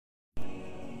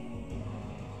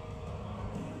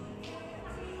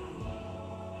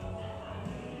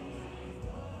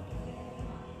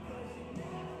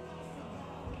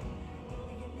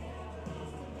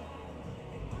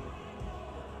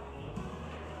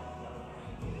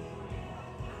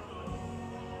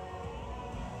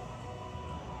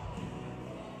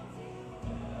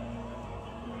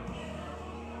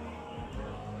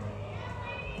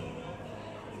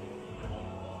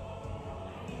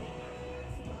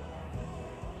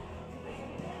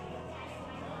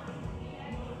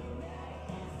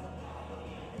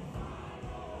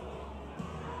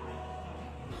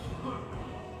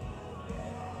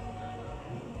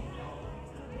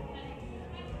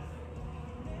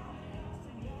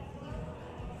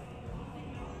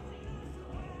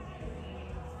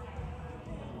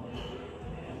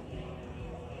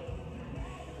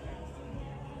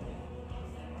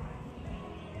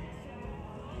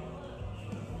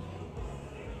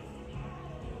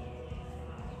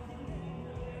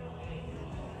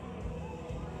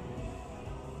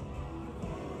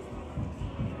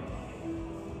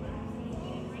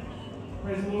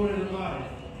Praise the Lord, everybody.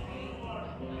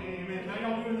 Amen. How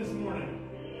y'all doing this morning?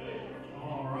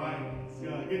 All right. It's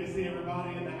good to see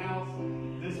everybody in the house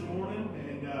this morning,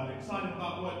 and excited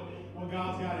about what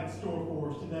God's got in store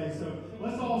for us today. So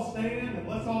let's all stand and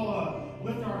let's all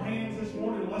lift our hands this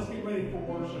morning and let's get ready for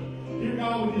worship. Dear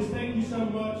God, we just thank you so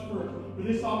much for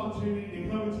this opportunity to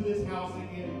come into this house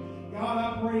again. God,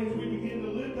 I pray as we begin to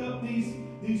lift up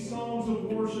these songs of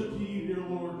worship to you, dear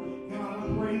Lord. God,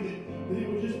 I pray that it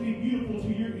would just be beautiful to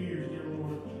your ears, dear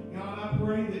Lord. God, I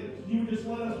pray that you would just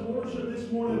let us worship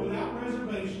this morning without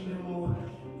reservation, dear Lord.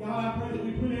 God, I pray that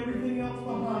we put everything else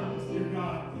behind us, dear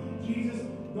God. Jesus,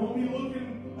 don't be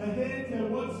looking ahead to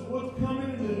what's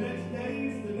coming in the next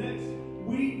days, the next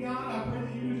week, God. I pray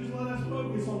that you would just let us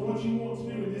focus on what you want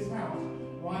to do in this house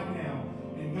right now.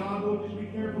 And God, Lord, just be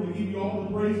careful to give you all the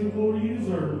praise and glory you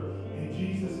deserve. In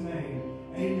Jesus' name,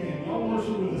 amen. Y'all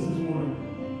worship with us this morning.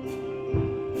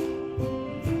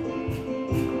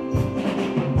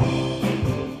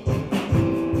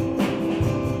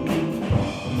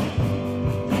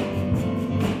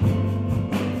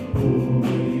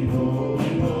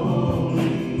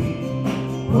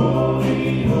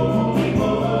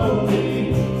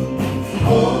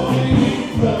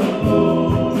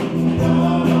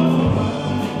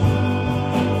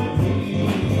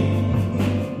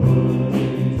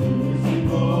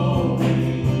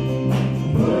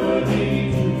 Word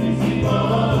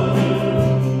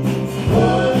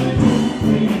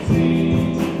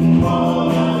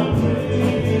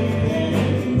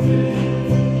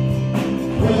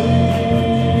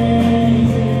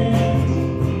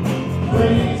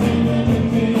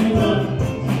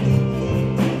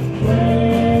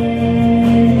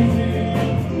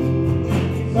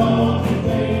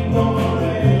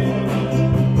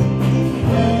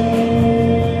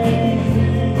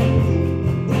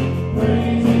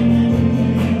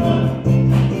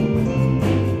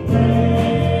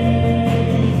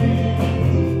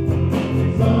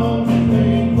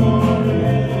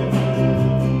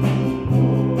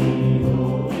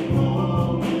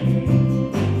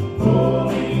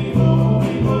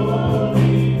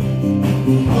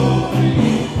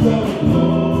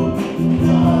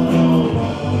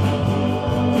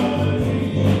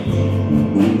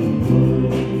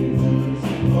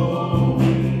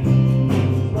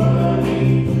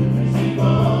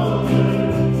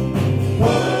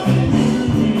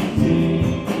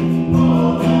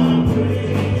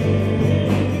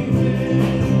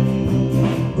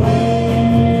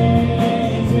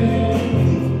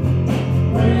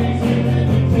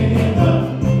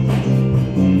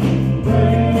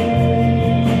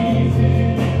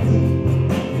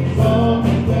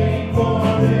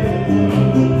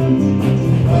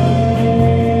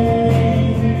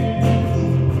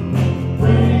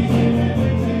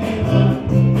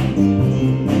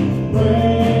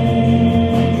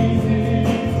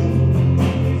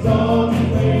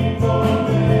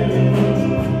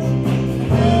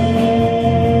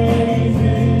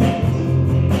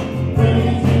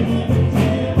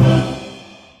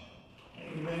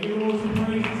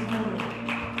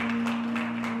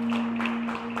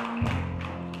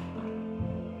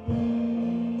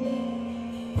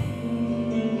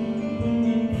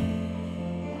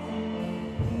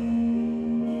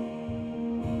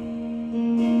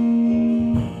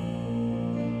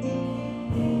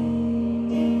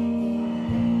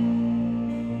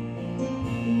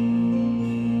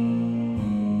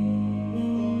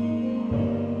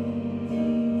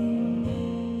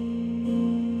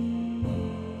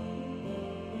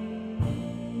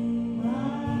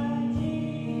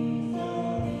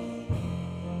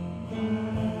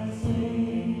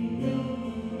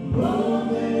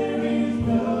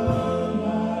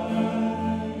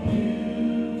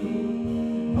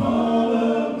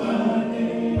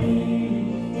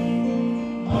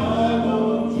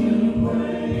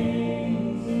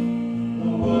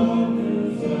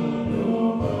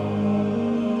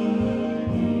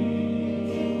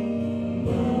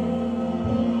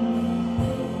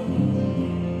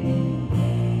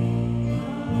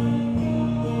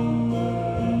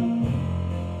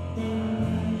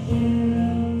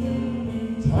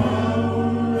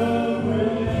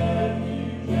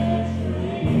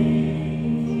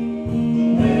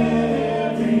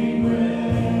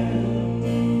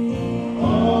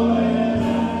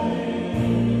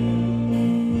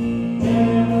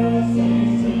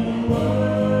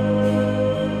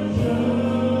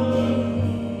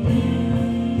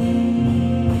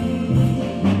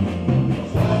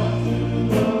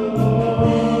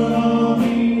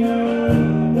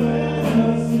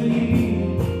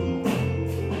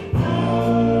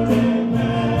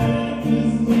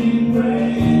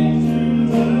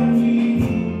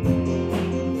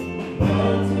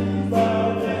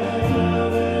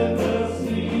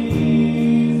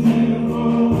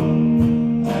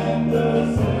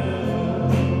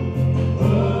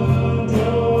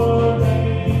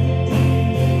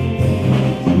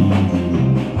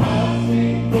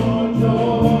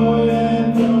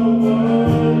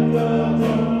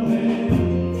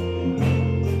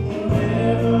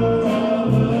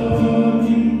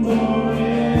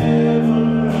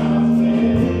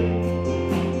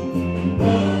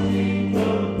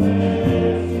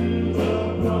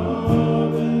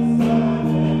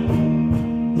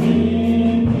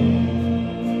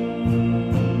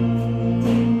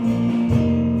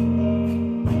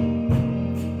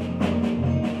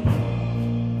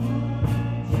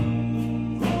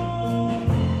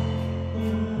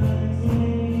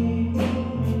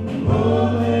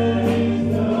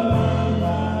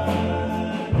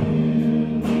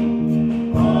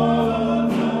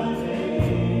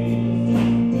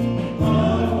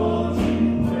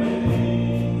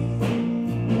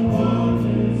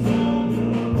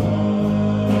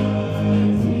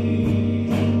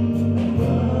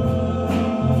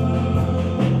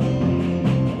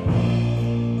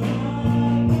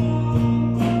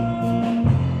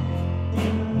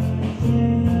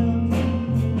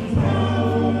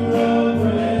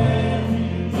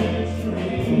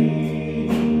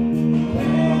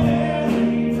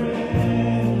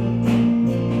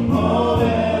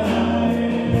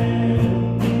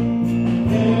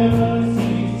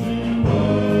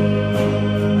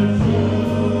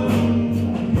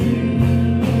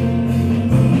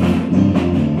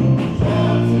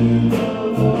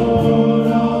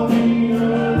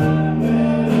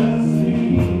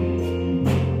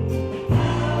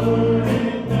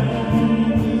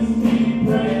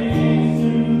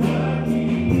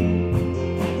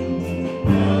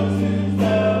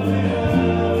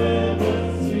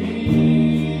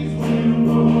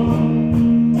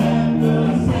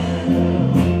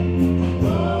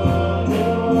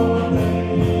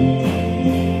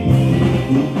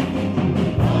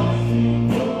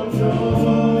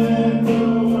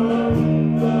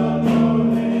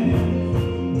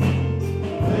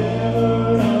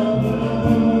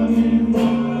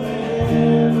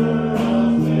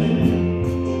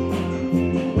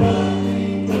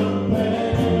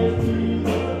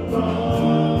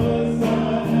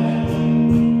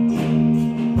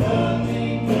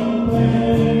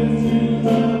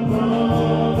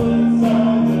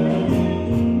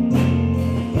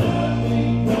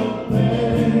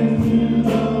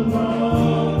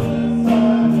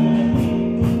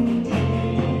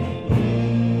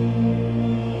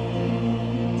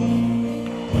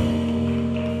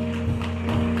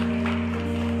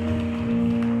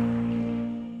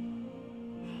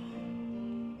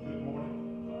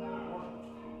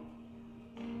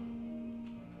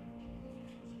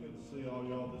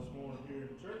morning here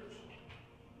in church.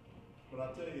 But I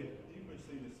tell you, you may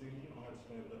see this thing, you don't have to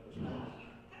stand up this morning.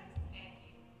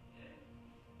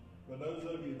 But those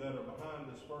of you that are behind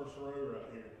this first row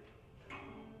right here,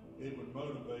 it would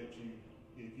motivate you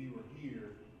if you were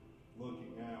here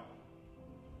looking out.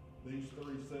 These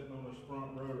three sitting on this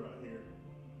front row right here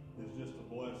is just a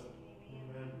blessing.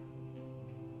 Amen.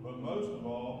 But most of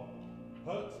all,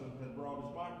 Hudson has brought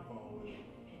his microphone with him.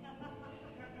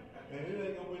 And it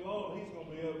ain't going to be long, he's going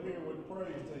to be up here with the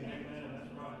praise team. Amen,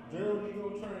 that's right. Gerald, you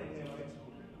going to train him, ain't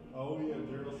you? Oh yeah,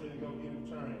 Gerald said he's going to get him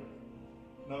trained.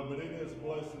 No, but it is a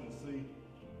blessing to see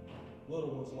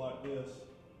little ones like this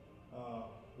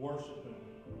worshiping.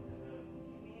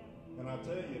 And I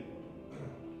tell you,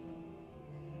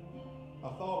 I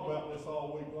thought about this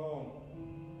all week long.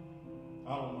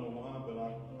 I don't know why, but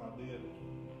I did.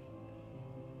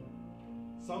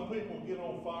 Some people get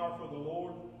on fire for the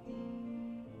Lord,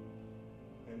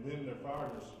 and then their fire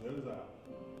just goes out.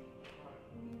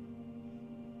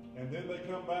 And then they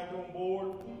come back on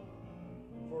board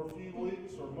for a few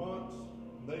weeks or months,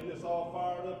 and they just all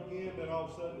fired up again, then all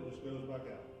of a sudden it just goes back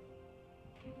out.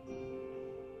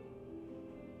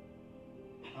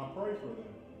 I pray for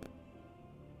them.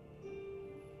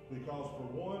 Because for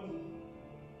one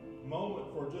moment,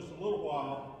 for just a little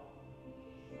while,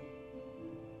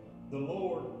 the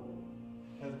Lord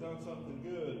has done something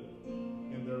good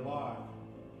in their life.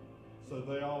 So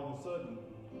they all of a sudden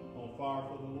on fire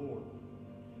for the Lord.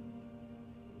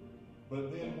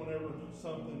 But then whenever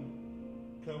something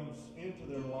comes into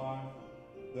their life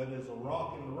that is a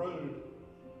rock in the road,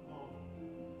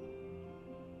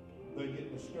 they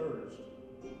get discouraged.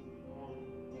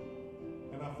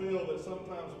 And I feel that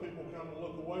sometimes people kind of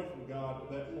look away from God at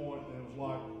that point and it's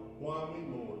like, why me,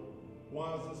 Lord?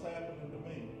 Why is this happening to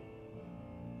me?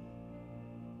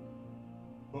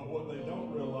 But what they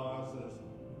don't realize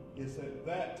is at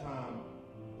that time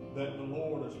that the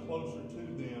Lord is closer to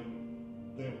them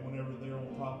than whenever they're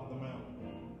on top of the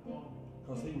mountain.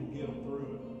 Because He will get them through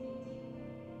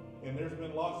it. And there's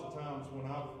been lots of times when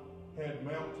I've had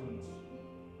mountains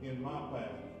in my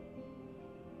path,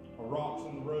 or rocks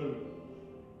in the road,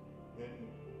 and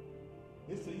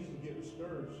it's easy to get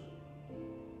discouraged.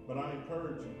 But I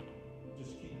encourage you,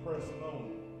 just keep pressing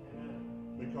on.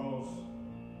 Because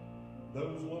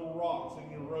those little rocks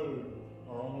in your road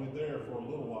are only there for a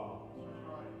little while.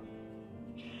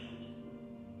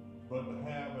 But to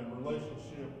have a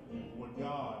relationship with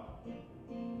God,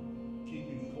 keep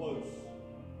Him close,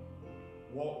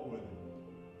 walk with Him,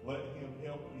 let Him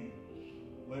help you,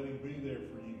 let Him be there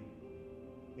for you,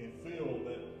 and feel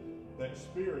that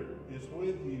Spirit is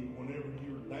with you whenever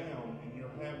you're down and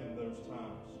you're having those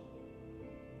times.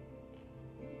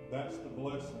 That's the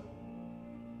blessing.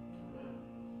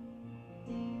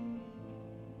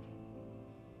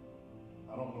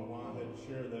 I don't know why I had to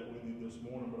share that with you this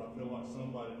morning, but I feel like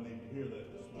somebody needed to hear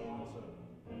that this morning. So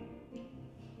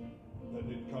that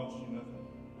didn't cost you nothing.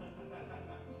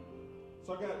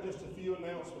 So I got just a few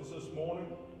announcements this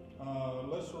morning.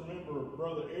 Let's remember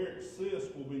Brother Eric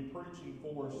Sisk will be preaching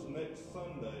for us next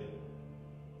Sunday.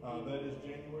 That is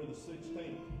January the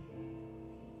 16th.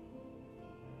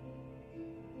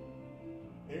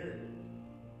 Eric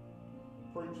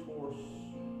preached for us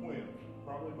when?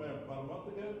 Probably about a month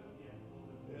ago?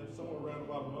 Yeah, somewhere around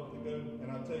about a month ago. And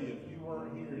I tell you, if you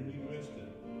weren't here and you missed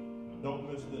it,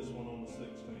 don't miss this one on the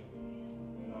 16th.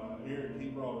 Eric, he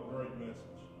brought a great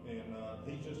message. And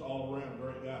he's just all around a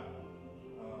great guy.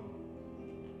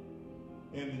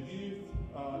 And the youth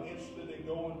interested in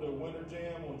going to Winter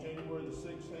Jam on January the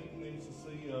 16th needs to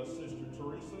see Sister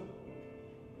Teresa.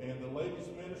 And the ladies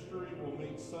ministry will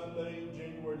meet Sunday,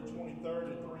 January the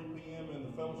 23rd at 3 p.m. in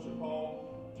the fellowship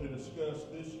hall to discuss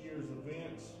this year's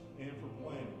events and for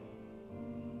planning.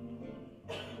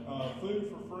 Food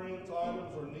for Friends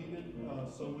items are needed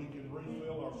so we can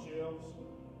refill our shelves.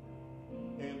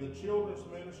 And the children's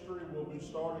ministry will be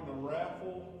starting a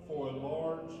raffle for a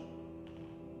large,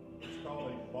 it's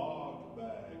called a bog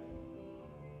bag,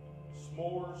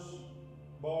 s'mores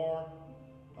bar,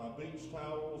 beach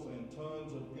towels, and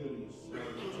tons of goodies. The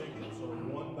tickets are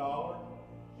 $1,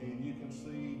 and you can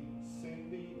see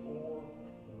Cindy or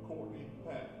Courtney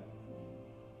Patton.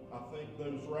 I think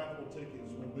those raffle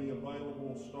tickets will be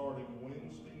available starting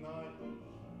Wednesday night.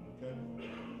 Okay.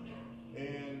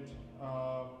 And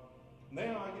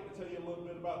now I get to tell you a little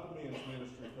bit about the men's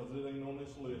ministry because it ain't on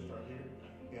this list right here.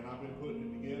 And I've been putting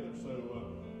it together. So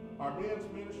our men's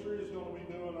ministry is going to be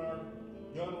doing our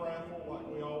gun raffle like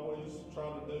we always try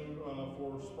to do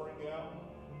for spring out.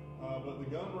 But the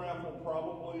gun raffle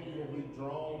probably will be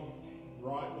drawn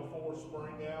right before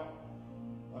spring out.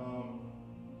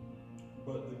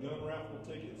 But the gun raffle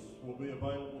tickets will be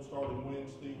available starting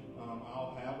Wednesday.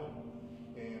 I'll have them,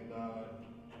 and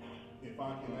if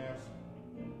I can ask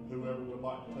whoever would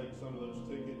like to take some of those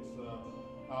tickets,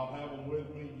 I'll have them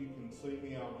with me. You can see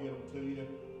me, I'll get them to you.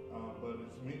 But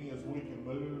as many as we can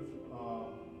move,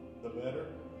 the better.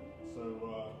 So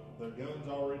the gun's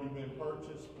already been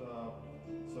purchased,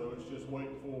 so it's just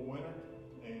waiting for winter.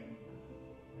 And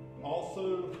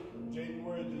also,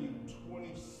 January the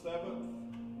 27th,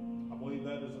 I believe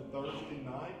that is a Thursday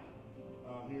night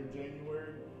here in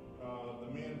January. The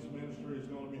men's ministry is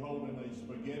going to be holding a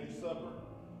spaghetti supper.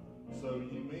 So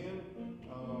you men,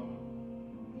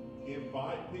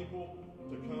 invite people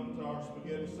to come to our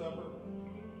spaghetti supper,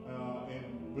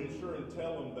 and be sure and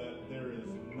tell them that there is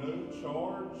no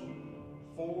charge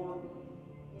for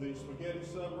the spaghetti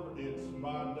supper. It's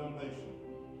by donation,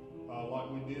 like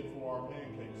we did for our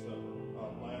pancake supper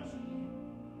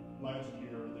last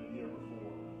year or the year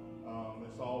before.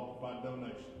 It's all by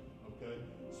donation. Okay,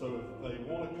 so if they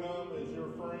want to come as your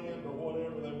friend or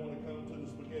whatever, they want to come to the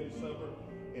spaghetti supper,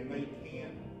 and they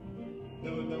can't do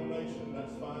a donation,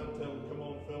 that's fine. Tell them come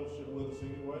on fellowship with us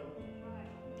anyway.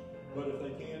 But if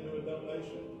they can do a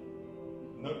donation,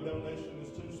 no donation is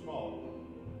too small,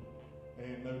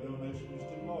 and no donation is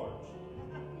too large.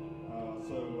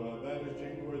 So that is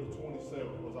January the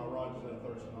 27th. Was I right? Is that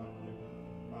Thursday night?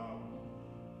 Yeah.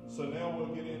 So now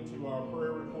we'll get into our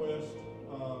prayer request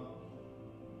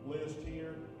list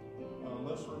here.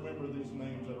 Let's remember these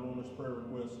names that are on this prayer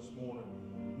request this morning.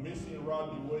 Missy and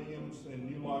Rodney Williams in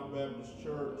New Life Baptist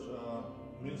Church.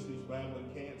 Missy's battling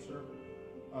cancer.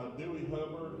 Dewey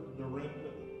Hubbard,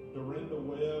 Dorinda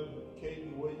Webb,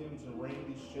 Caden Williams, and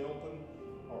Randy Shelton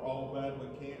are all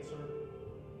battling cancer.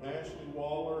 Ashley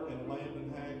Waller and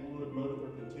Landon Hagwood both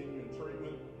are continuing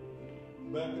treatment.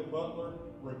 Becca Butler,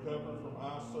 recovering from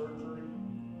eye surgery.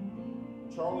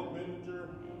 Charlie Benninger,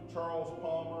 Charles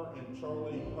Palmer, and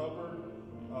Charlie Hubbard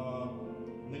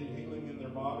need healing in their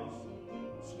bodies.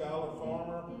 Skylar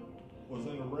Farmer was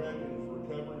in a wreck and is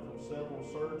recovering from several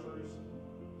surgeries.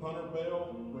 Hunter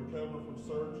Bell, recovering from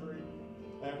surgery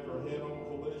after a head-on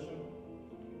collision.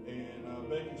 And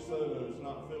Becky Soto is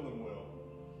not feeling well.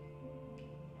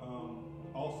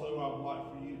 Also, I would like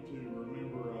for you to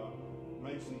remember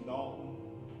Macy Dalton.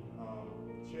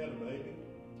 She had a baby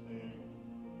and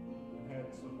had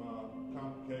some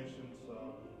complications.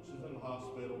 She's in the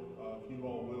hospital. If you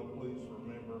all will, please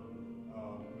remember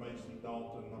Macy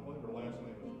Dalton. I believe her last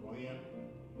name is Glenn.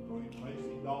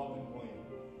 Macy Dalton Glenn.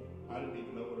 I didn't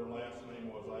even know what her last name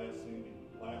was. I asked Cindy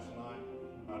last night.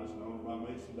 I just know her by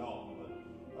Macy Dalton. But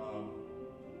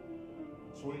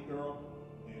sweet girl,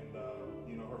 and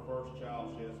her first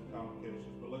child, she has some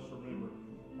complications. But let's remember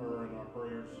her in our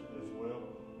prayers as well.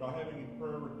 Do I have any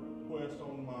prayer requests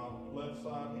on my left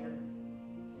side here?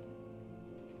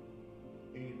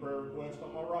 Any prayer requests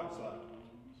on my right side?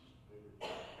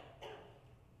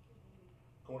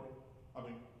 Courtney?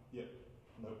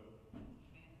 No.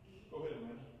 Go ahead,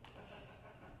 man.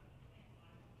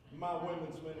 My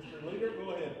women's ministry leader,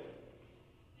 go ahead.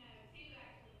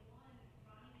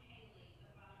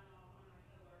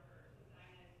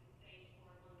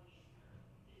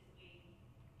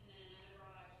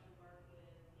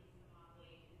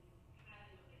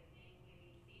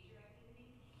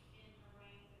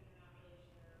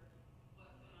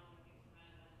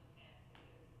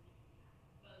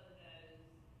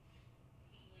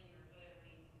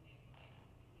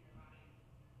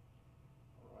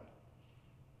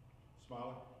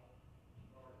 Smiley?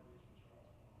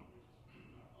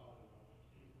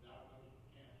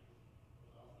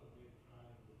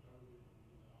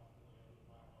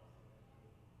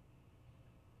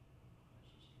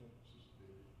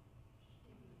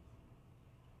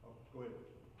 Oh, go ahead.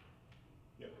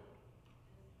 Yep.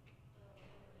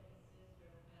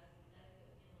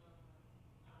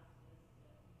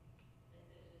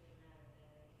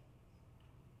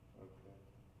 Okay.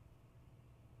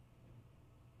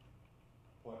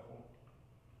 Platform.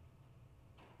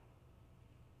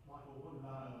 Michael, one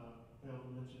that I failed to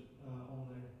mention on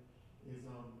there is a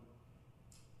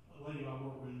lady I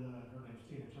work with. Her name's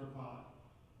Tina Turcotte.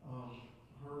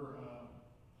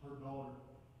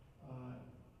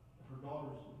 Her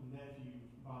daughter's nephew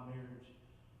by marriage.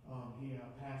 He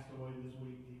passed away this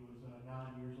week. He was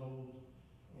 9 years old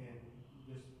and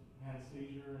just had a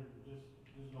seizure and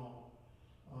just gone.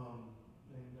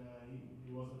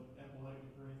 He wasn't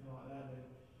epileptic or anything like that. They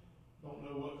don't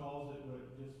know what caused it,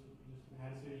 but just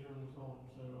had a seizure and was gone.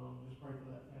 So just pray for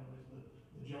that family. It's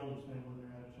the Jones family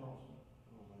there out of Charleston.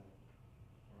 Oh, man.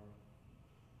 All right.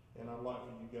 And I'd like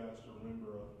for you guys to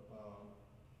remember a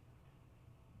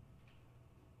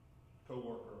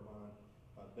co-worker of mine.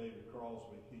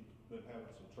 Crosby. He'd been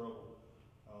having some trouble.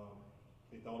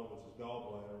 He thought it was his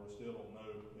gallbladder. We still don't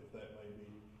know if that may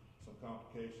be some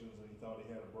complications, and he thought he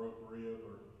had a broke rib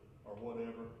or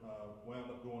whatever.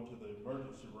 Wound up going to the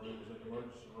emergency room. Was in the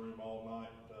emergency room all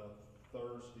night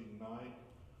Thursday night,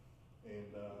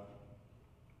 and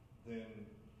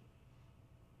then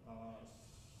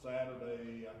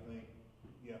Saturday, I think,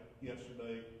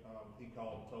 yesterday, he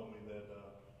called and told me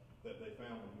that they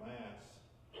found a mass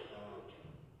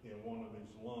in one of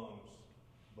his lungs,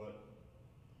 but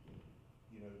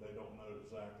they don't know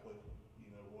exactly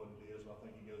what it is. I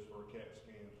think he goes for a CAT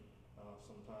scan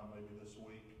sometime maybe this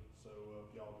week. So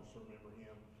if y'all just remember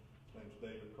him, his name's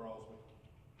David Crosby.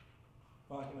 If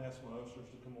I can ask my ushers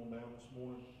to come on down this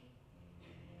morning.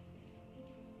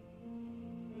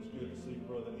 It's good to see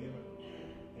Brother Emmett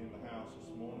in the house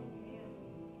this morning.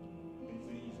 He's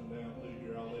easing down through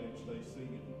here. I let him stay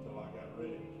seated until I got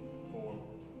ready for him.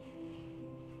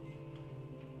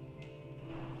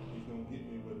 He's going to get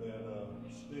me with that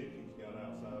stick he's got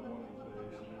outside one of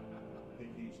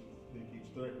these days. He keeps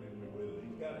threatening me with it.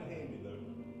 He's got it handy though.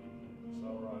 It's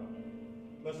all right.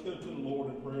 Let's go to the Lord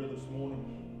in prayer this morning.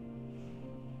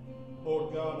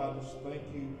 Lord God, I just thank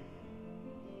you.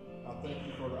 I thank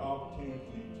you for the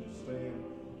opportunity to stand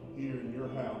here in your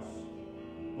house.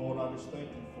 Lord, I just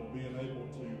thank you for being able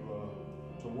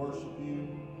to worship you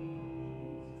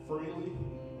freely.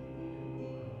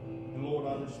 And Lord,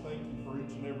 I just thank you for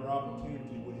each and every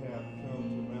opportunity we have to come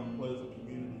to Mount Pleasant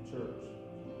Community Church.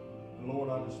 And Lord,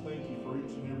 I just thank you for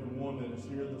each and every one that is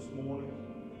here this morning.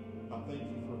 I thank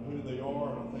you for who they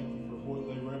are, and I thank you for what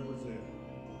they represent.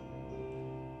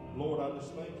 Lord, I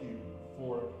just thank you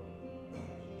for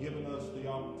giving us the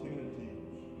opportunity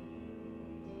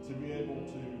to be able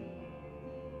to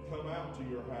come out to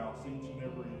your house each and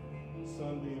every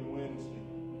Sunday and Wednesday.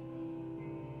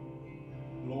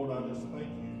 Lord, I just thank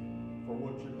you for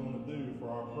what you're going to do for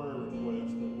our prayer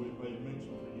requests that we've made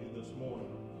mention for you this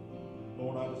morning.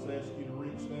 Lord, I just ask you to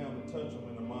reach down and touch them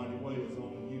in a mighty way as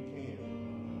only you can.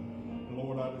 And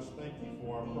Lord, I just thank you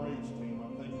for our praise team.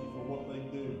 I thank you for what they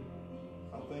do.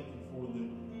 I thank you for the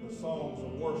songs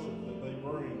of worship that they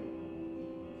bring.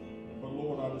 But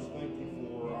Lord, I just thank you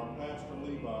for our Pastor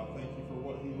Levi. I thank you for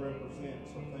what he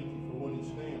represents. I thank you for what he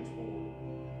stands for.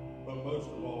 But most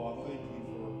of all, I thank you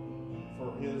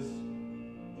for his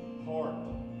heart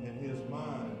and his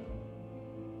mind,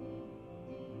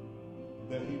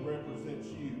 that he represents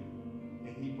you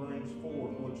and he brings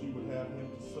forth what you would have him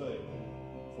to say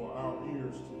for our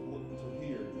ears to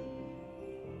hear.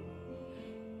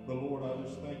 But Lord, I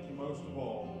just thank you most of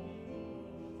all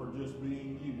for just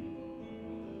being you,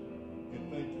 and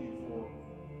thank you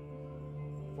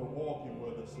for walking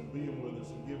with us and being with us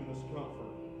and giving us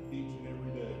comfort each and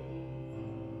every day.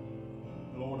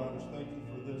 Lord, I just thank you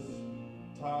for this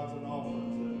tithes and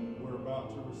offerings that we're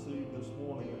about to receive this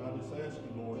morning. And I just ask you,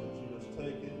 Lord, that you just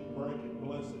take it, break it,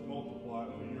 bless it, multiply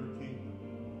it for your kingdom.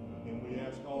 And we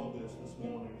ask all of this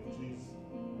morning in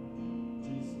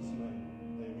Jesus' name.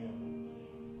 Amen.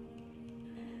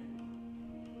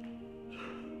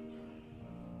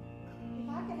 If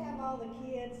I could have all the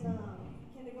kids,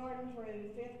 kindergarten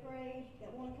through 5th grade, that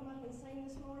want to come up and sing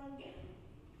this morning,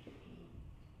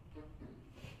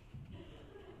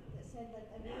 that said that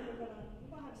we're going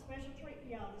to have a special treat for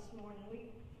y'all this morning.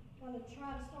 We're going to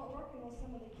try to start working with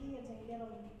some of the kids and get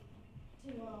them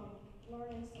to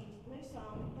learning some new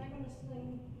songs. They're going to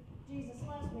sing Jesus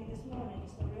Loves Me this morning.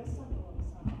 It's a real simple little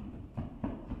song.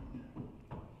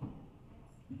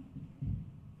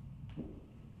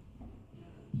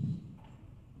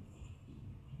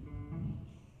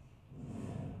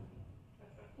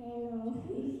 Hello.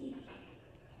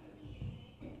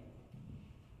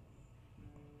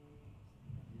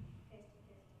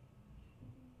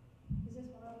 Is this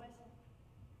one on my side?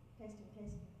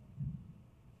 Testing.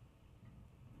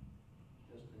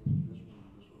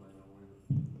 This one ain't no way.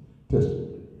 Testing.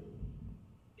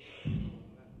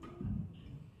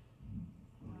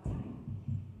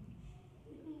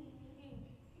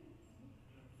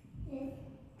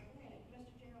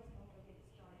 Mr. Gerald's going to get it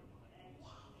started today.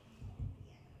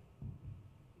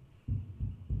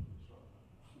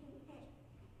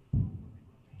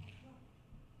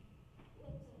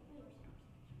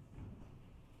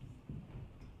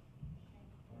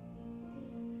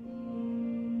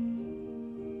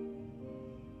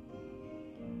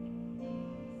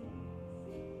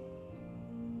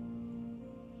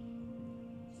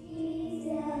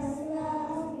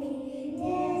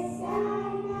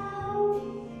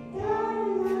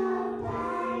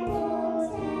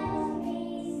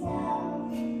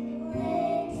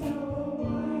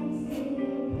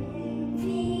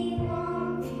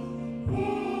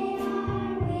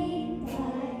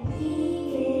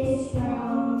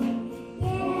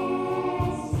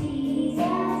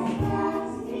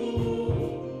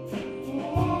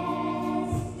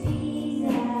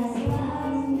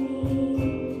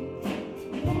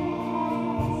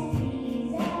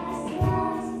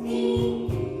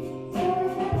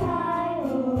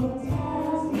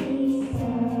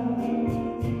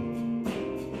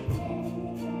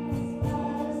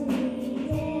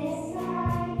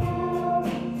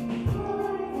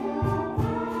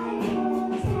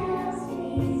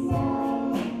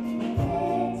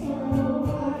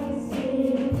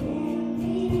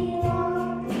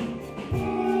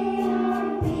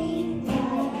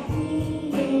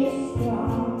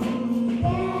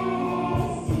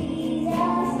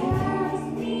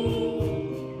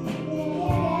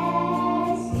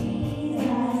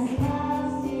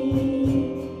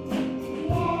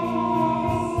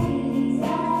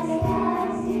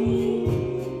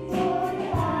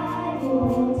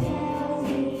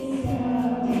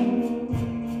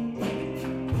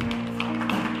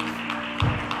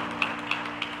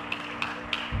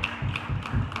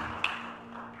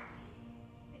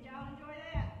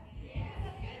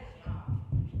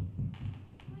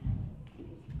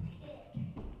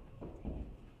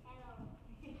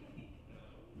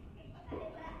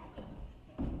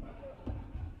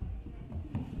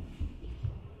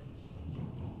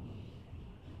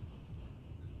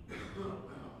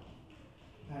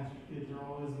 Pastor's kids are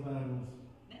always the bad ones.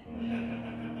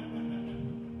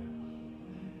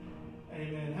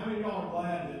 Amen. How many of y'all are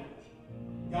glad that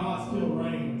God still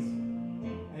reigns?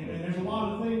 Amen. There's a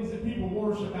lot of things that people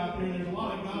worship out there. There's a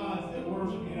lot of gods that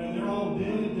worship. They're all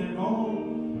dead. They're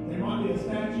gone. There might be a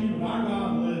statue, but our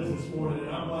God lives this morning,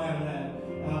 and I'm glad of that.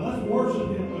 Let's worship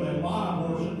Him with a live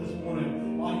worship this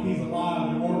morning, like He's alive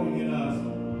and working in us.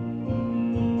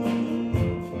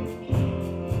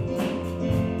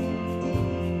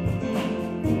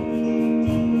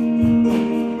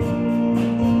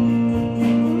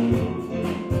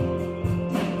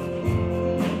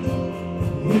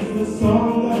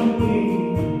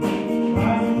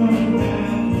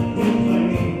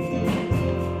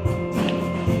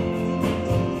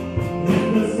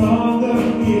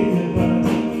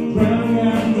 Drowning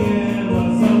out the end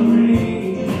of some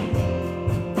rain.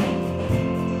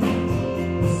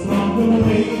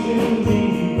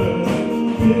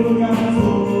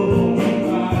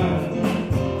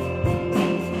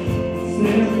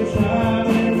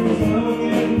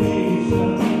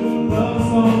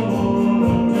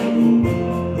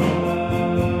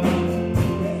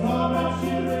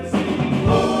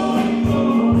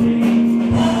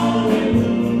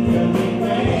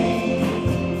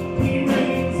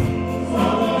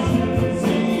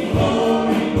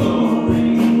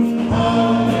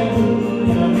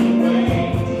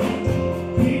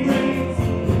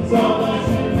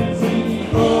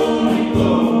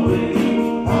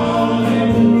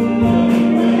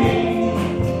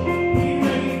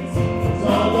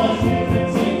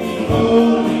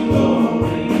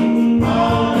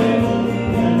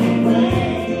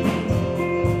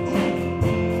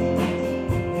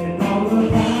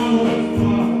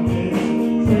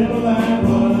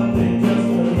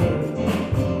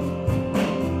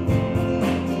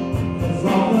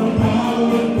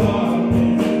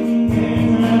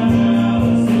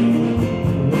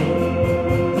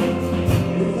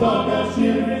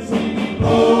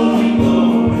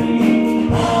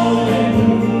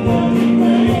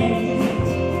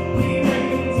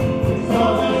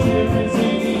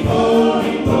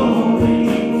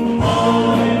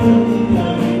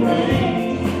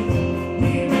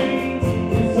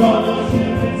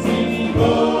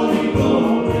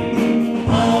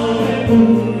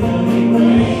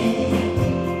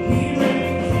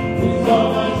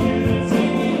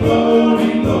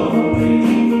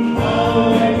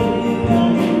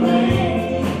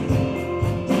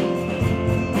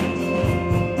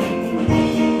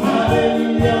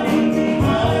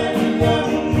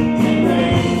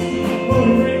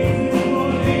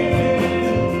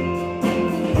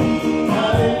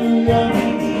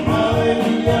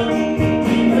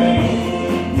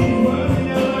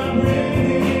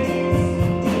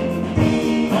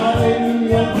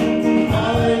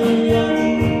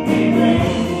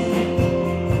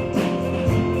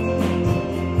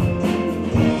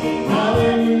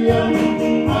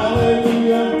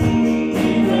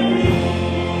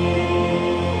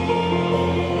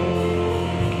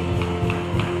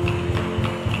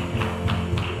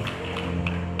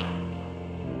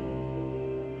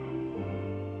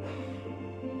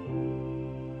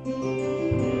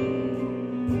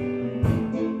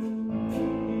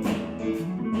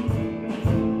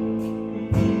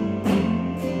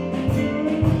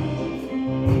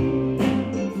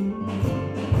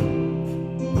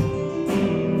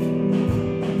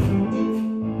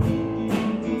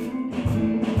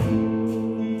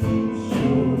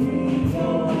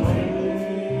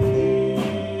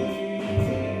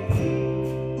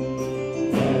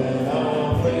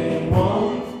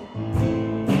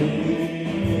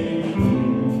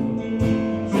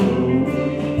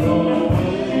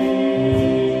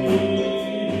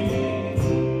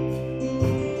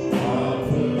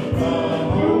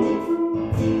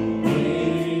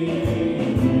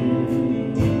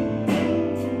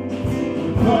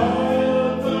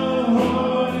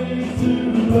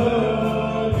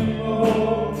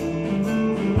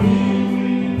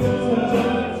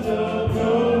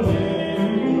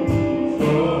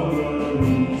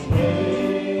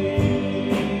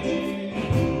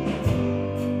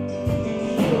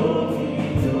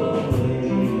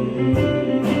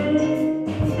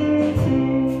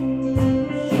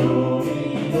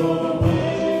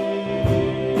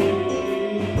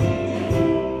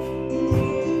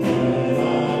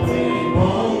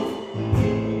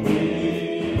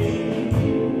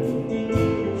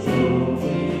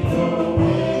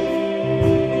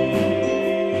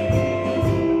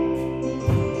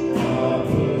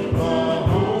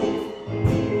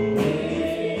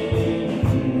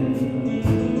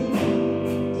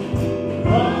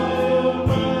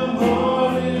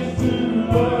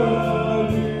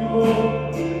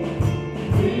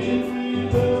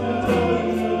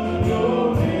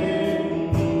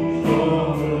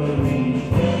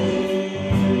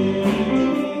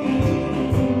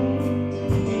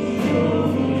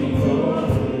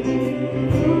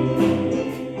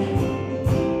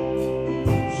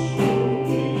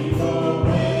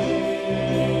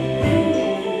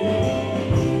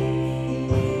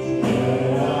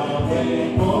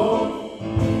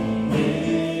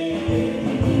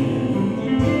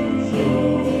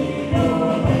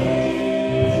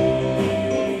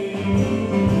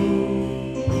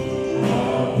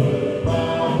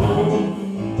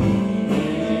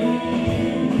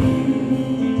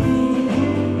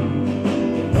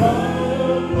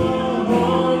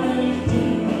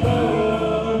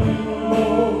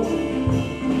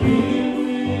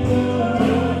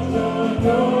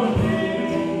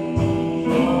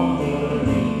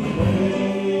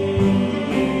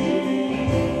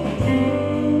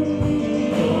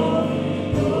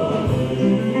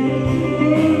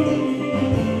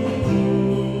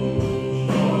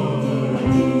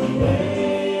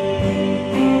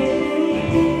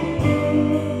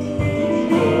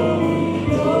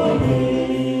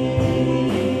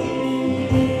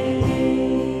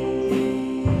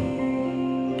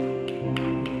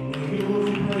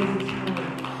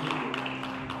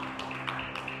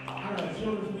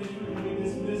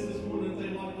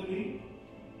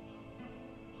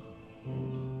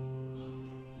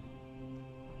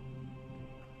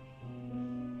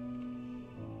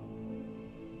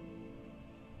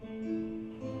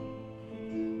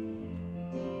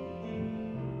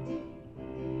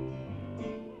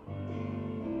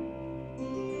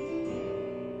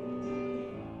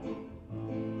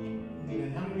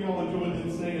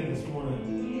 this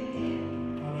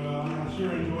morning. I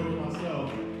sure enjoyed it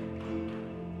myself.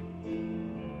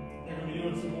 They're going to be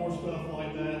doing some more stuff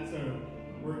like that, so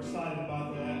we're excited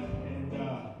about that, and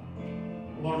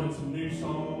learning some new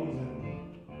songs.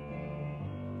 And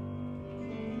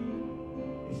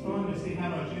it's fun to see how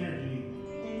much energy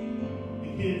the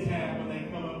kids have when they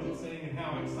come up and sing and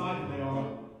how excited they are.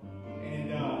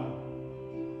 And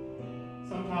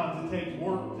sometimes it takes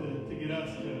work to get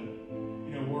us to,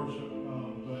 worship.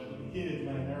 But the kids,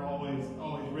 man, they're always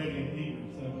ready and eager.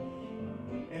 So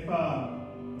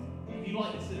if you'd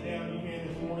like to sit down, you can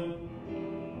this morning.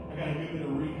 I got a good bit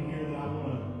of reading here that I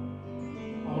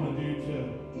want to do to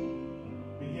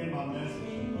begin my message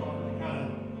and start to kind of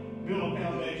build a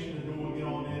foundation, and then we'll get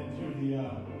on into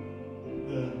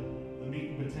the meat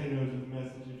and potatoes of the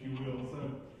message, if you will. So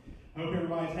I hope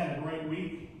everybody's had a great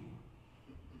week.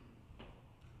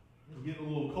 It's getting a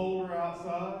little colder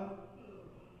outside.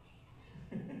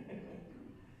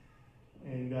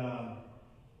 And I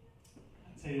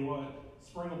tell you what,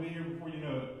 spring will be here before you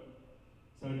know it.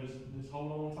 So just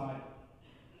hold on tight.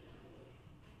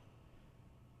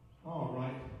 All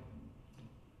right.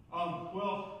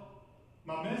 Well,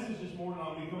 my message this morning,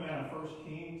 I'll be coming out of 1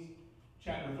 Kings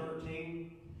chapter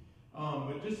 13.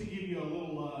 But just to give you a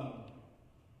little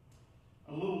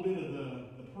bit of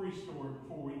the pre-story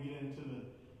before we get into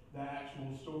the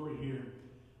actual story here.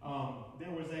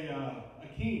 There was a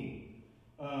king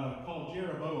called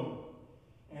Jeroboam,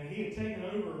 and he had taken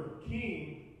over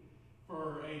king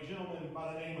for a gentleman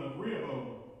by the name of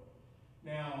Rehoboam.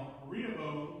 Now,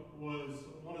 Rehoboam was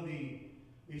one of the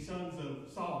sons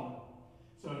of Solomon,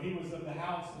 so he was of the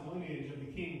house and lineage of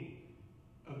the king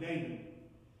of David,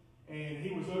 and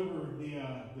he was over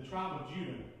the tribe of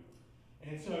Judah.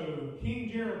 And so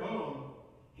King Jeroboam,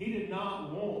 he did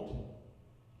not want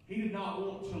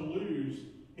to lose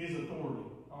his authority.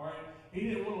 All right, he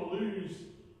didn't want to lose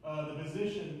the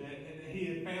position that he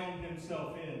had found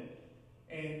himself in,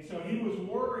 and so he was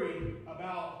worried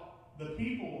about the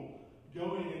people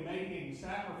going and making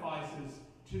sacrifices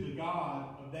to the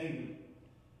God of David.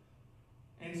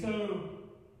 And so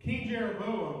King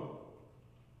Jeroboam,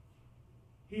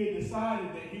 he had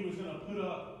decided that he was going to put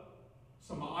up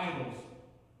some idols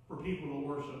for people to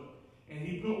worship. And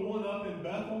he put one up in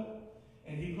Bethel,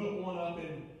 and he put one up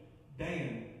in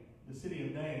Dan, the city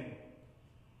of Dan.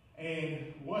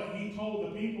 And what he told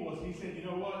the people was, he said, you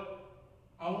know what?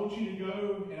 I want you to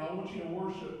go and I want you to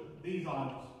worship these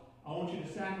idols. I want you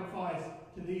to sacrifice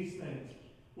to these things,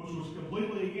 which was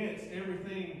completely against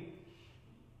everything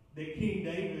that King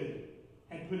David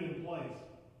had put in place.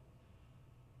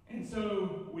 And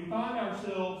so we find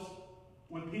ourselves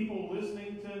with people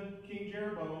listening to King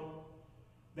Jeroboam.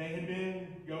 They had been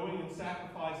going and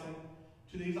sacrificing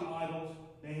to these idols.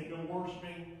 They had been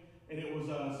worshiping, and it was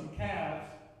some calves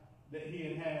that he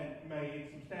had made,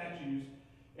 some statues,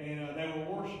 and they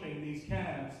were worshiping these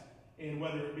calves, in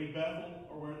whether it be Bethel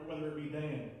or whether it be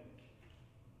Dan.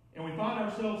 And we find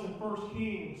ourselves in 1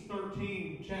 Kings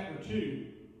 13, chapter 2,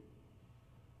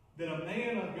 that a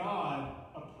man of God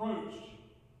approached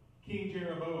King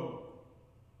Jeroboam.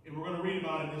 And we're going to read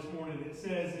about it this morning. It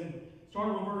says,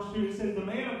 starting with verse 2, it says, the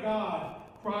man of God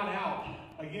cried out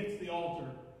against the altar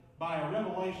by a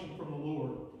revelation from the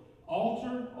Lord.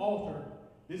 Altar, altar,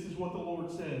 this is what the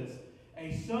Lord says.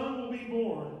 A son will be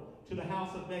born to the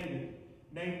house of David,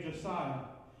 named Josiah,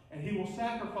 and he will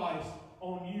sacrifice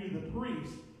on you the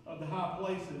priests of the high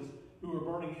places who are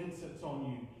burning incense on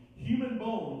you. Human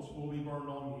bones will be burned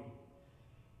on you.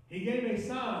 He gave a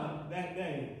sign that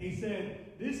day. He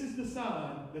said, this is the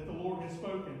sign that the Lord has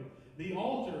spoken. The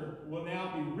altar will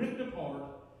now be ripped apart,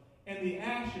 and the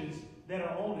ashes that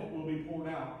are on it will be poured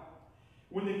out.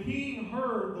 When the king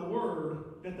heard the word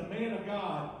that the man of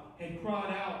God had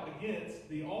cried out against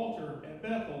the altar at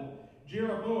Bethel,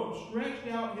 Jeroboam stretched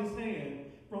out his hand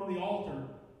from the altar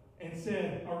and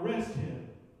said, arrest him.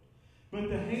 But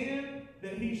the hand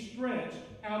that he stretched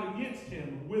out against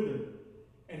him withered,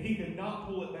 and he could not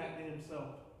pull it back to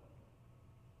himself.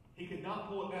 He could not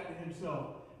pull it back to himself.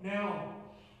 Now,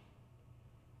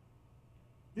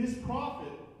 this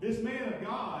prophet, this man of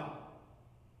God,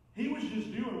 he was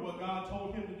just doing what God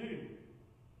told him to do.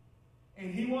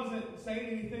 And he wasn't saying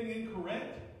anything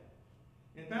incorrect.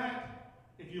 In fact,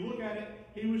 if you look at it,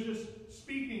 he was just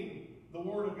speaking the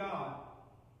word of God.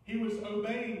 He was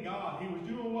obeying God. He was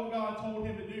doing what God told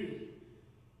him to do.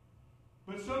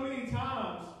 But so many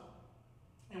times,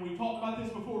 and we've talked about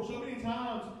this before, so many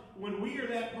times when we are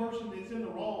that person that's in the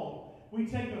wrong, we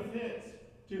take offense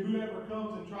to whoever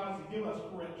comes and tries to give us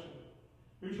correction,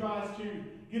 who tries to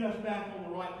get us back on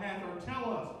the right path or tell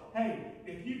us, hey,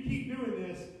 if you keep doing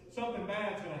this, something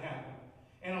bad's going to happen.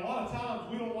 And a lot of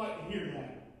times we don't like to hear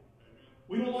that.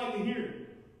 We don't like to hear it.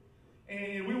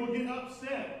 And we will get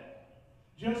upset,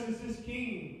 just as this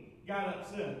king got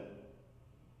upset.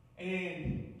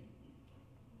 And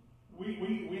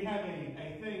we have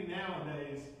a thing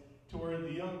nowadays to where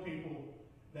the young people,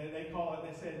 they call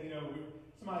it, they said,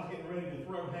 somebody's getting ready to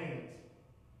throw hands.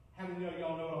 How many of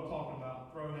y'all know what I'm talking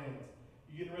about? Throw hands.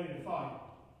 You're getting ready to fight.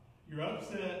 You're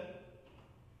upset.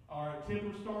 All right,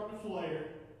 tempers start to flare.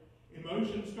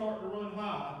 Emotions start to run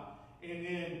high. And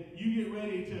then you get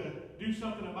ready to do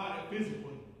something about it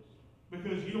physically.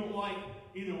 Because you don't like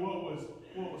either what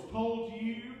was told to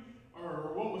you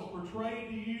or what was portrayed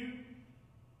to you.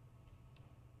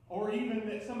 Or even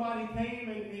that somebody came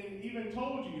and even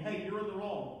told you, hey, you're in the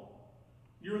wrong.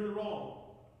 You're in the wrong.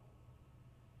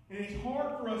 And it's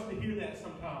hard for us to hear that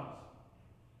sometimes.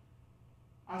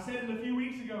 I said it a few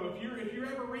weeks ago, if you're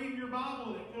ever reading your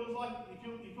Bible and it feels like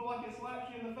you feel like it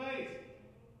slaps you in the face,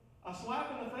 a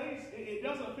slap in the face, it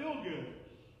doesn't feel good.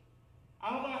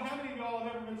 I don't know how many of y'all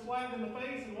have ever been slapped in the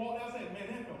face and walked out and said, man,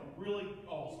 that felt really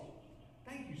awesome.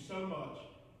 Thank you so much.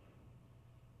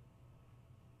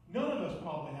 None of us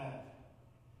probably have.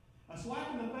 A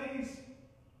slap in the face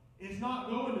is not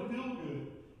going to feel good,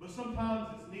 but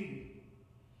sometimes it's needed.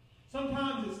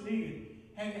 Sometimes it's needed.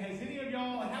 Has any of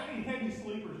y'all, how many heavy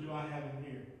sleepers do I have in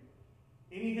here?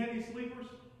 Any heavy sleepers?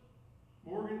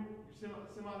 Morgan, you're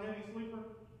semi-heavy sleeper?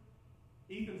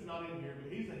 Ethan's not in here,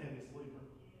 but he's a heavy sleeper.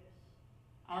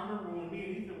 I remember when me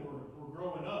and Ethan were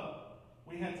growing up,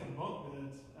 we had some bunk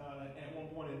beds at one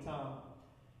point in time.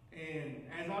 And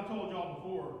as I told y'all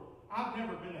before, I've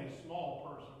never been a small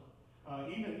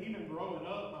person. Even growing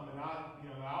up,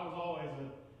 I was always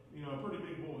a pretty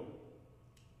big boy.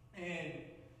 And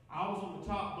I was on the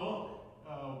top bunk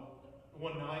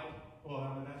one night.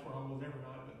 Well, that's where I was every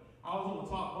night, but I was on the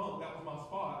top bunk. That was my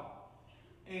spot.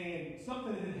 And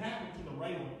something had happened to the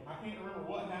railing. I can't remember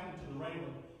what happened to the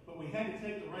railing, but we had to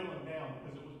take the railing down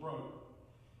because it was broke.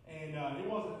 And it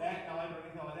wasn't that night or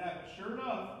anything like that, but sure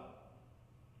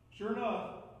enough,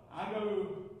 I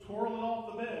go twirling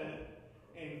off the bed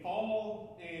and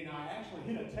fall, and I actually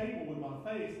hit a table with my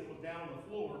face that was down on the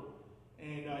floor,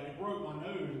 and it broke my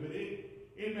nose, but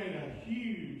it made a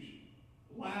huge,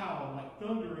 loud, like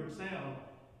thundering sound.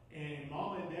 And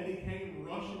Mama and Daddy came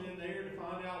rushing in there to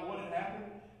find out what had happened.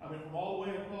 From all the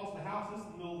way across the house, this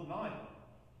is the middle of the night.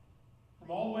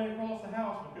 From all the way across the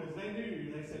house, because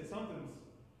they said something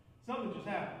just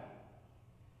happened.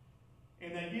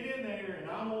 And they get in there, and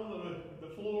I'm on the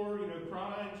floor,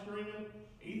 crying, screaming.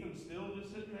 Ethan's still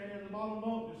just sitting there in the bottom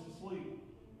bunk, just asleep.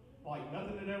 Like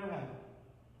nothing had ever happened.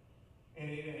 And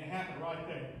it happened right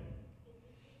there.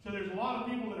 So there's a lot of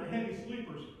people that are heavy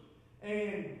sleepers.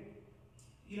 And,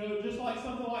 just like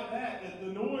something like that the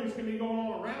noise can be going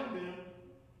on around them,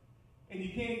 and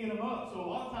you can't get them up. So a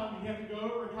lot of times you have to go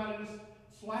over and kind of just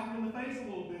slap them in the face a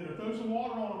little bit, or throw some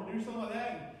water on them, or do something like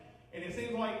that. And it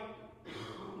seems like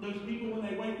those people, when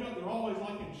they wake up, they're always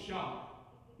like in shock.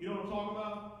 You know what I'm talking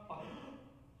about?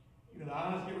 Like, the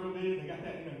eyes get real big, they got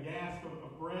that, gasp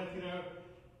of breath,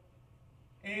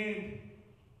 And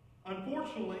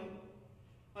unfortunately,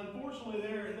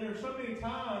 there are so many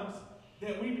times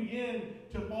that we begin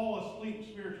to fall asleep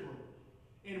spiritually.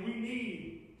 And we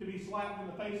need to be slapped in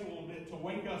the face a little bit to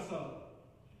wake us up.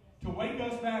 To wake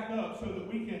us back up so that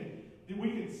we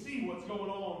can see what's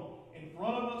going on in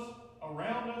front of us,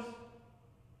 around us,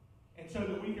 and so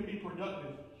that we can be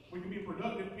productive. We can be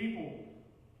productive people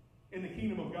in the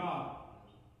kingdom of God.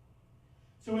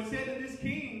 So it said that this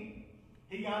king,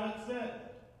 he got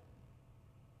upset.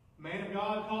 The man of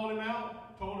God called him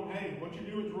out, told him, hey, what you're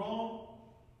doing is wrong.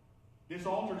 This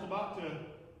altar's about to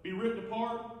be ripped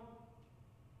apart,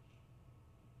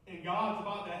 and God's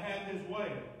about to have his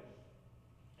way.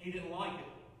 He didn't like it.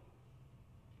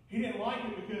 He didn't like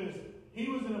it because he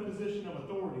was in a position of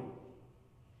authority.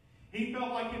 He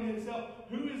felt like in himself,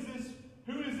 who is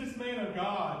this man of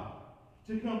God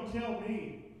to come tell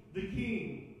me, the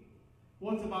king,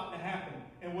 what's about to happen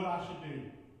and what I should do?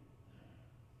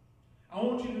 I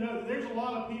want you to know that there's a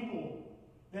lot of people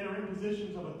that are in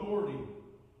positions of authority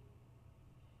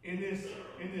in this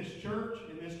church,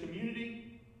 in this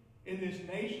community, in this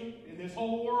nation, in this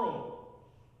whole world.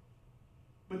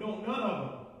 But none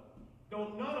of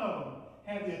them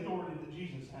have the authority that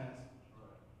Jesus has.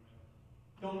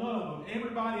 None of them.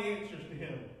 Everybody answers to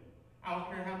him. I don't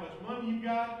care how much money you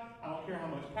got. I don't care how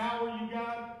much power you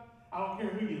got. I don't care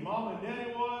who your mom and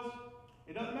daddy was.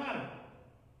 It doesn't matter.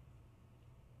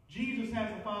 Jesus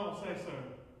has the final say-so.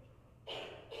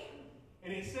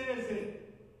 And it says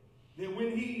that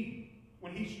when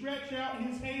he stretched out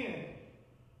his hand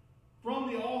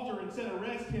from the altar and said,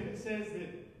 arrest him, it says that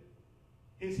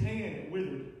his hand, it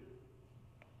withered.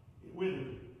 It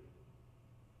withered.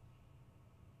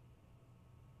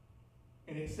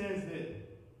 And it says that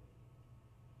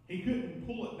he couldn't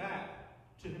pull it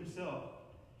back to himself.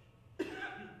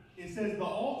 It says the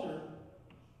altar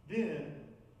then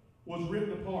was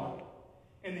ripped apart,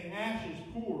 and the ashes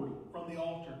poured from the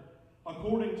altar,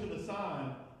 according to the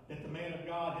sign that the man of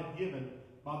God had given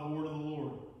by the word of the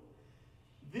Lord.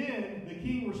 Then the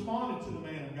king responded to the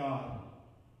man of God,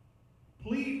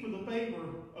 plead for the favor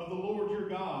of the Lord your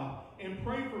God, and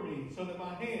pray for me, so that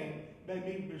my hand may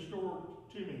be restored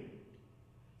to me.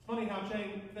 It's funny how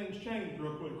things change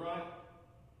real quick, right?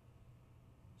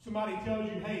 Somebody tells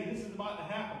you, hey, this is about to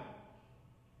happen.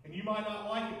 And you might not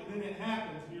like it, but then it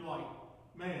happens, and you're like,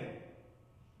 man,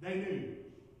 they knew.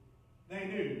 They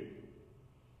knew.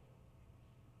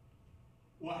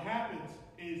 What happens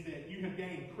is that you have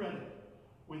gained credit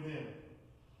with them.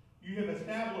 You have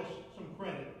established some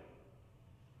credit.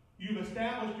 You've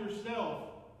established yourself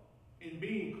in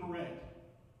being correct.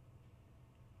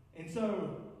 And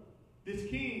so, this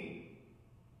king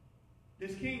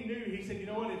knew, he said, you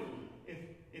know what,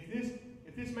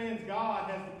 if this man's God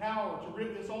has the power to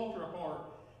rip this altar apart,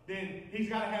 then he's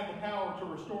got to have the power to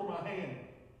restore my hand.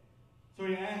 So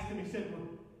he asked him,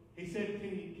 he said,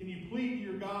 can you plead to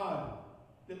your God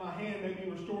that my hand may be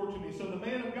restored to me? So the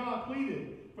man of God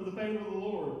pleaded for the favor of the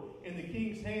Lord, and the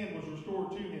king's hand was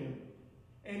restored to him.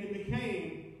 And it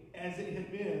became as it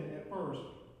had been at first.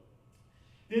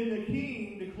 Then the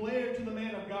king declared to the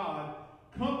man of God,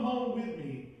 come home with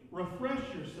me, refresh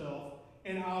yourself,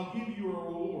 and I'll give you a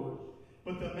reward.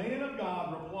 But the man of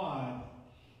God replied,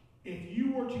 if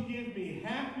you were to give me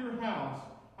half your house,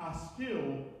 I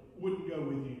still wouldn't go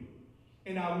with you.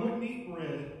 And I wouldn't eat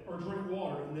bread or drink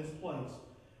water in this place.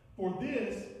 For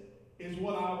this is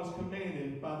what I was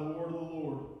commanded by the word of the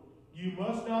Lord. You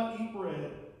must not eat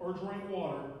bread or drink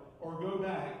water or go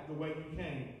back the way you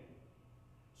came.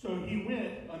 So he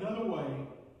went another way.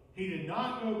 He did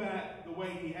not go back the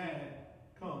way he had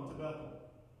come to Bethel.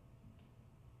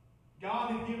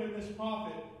 God had given this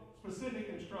prophet specific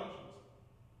instructions.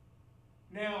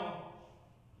 Now,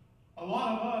 a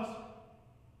lot of us,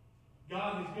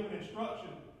 God has given instruction,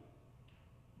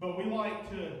 but we like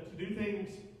to do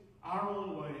things our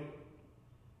own way.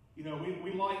 You know,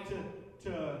 we like to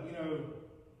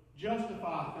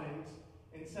justify things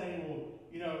and say, well,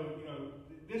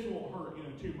 this won't hurt,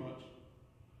 too much.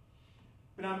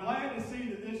 But I'm glad to see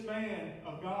that this man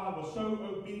of God was so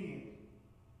obedient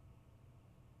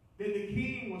that the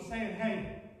king was saying,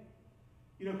 hey,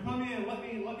 come in, let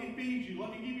me feed you,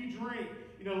 let me give you drink,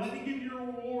 let me give you a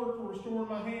reward for restoring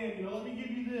my hand, let me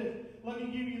give you this, let me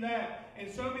give you that.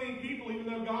 And so many people, even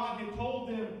though God had told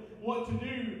them what to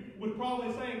do, would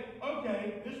probably say,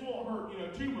 okay, this won't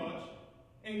hurt, too much,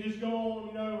 and just go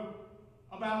on,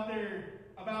 about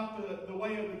the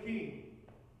way of the king,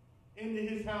 into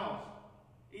his house,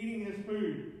 eating his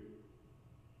food.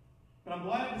 But I'm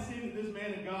glad to see that this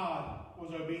man of God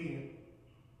was obedient.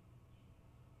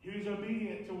 He was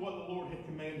obedient to what the Lord had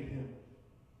commanded him.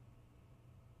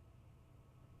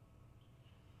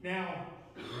 Now,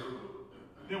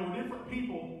 there were different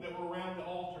people that were around the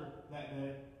altar that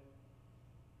day.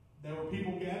 There were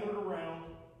people gathered around,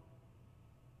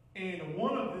 and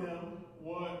one of them,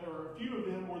 or a few of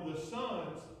them, were the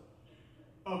sons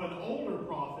of an older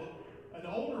prophet, an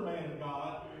older man of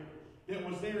God, that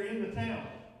was there in the town.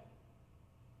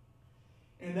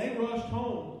 And they rushed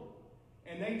home,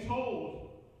 and they told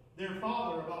their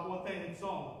father about what they had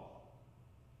saw.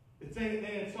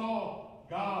 They had saw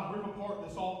God rip apart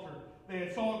this altar. They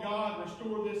had saw God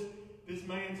restore this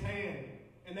man's hand.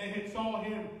 And they had saw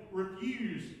him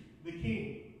refuse the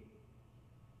king.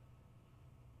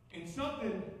 And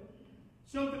something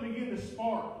began to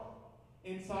spark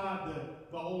inside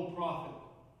the old prophet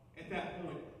at that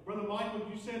point. Brother Michael,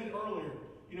 you said it earlier.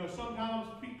 Sometimes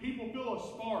people feel a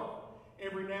spark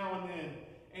every now and then.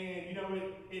 And,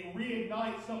 it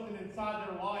reignites something inside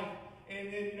their life.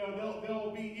 And then,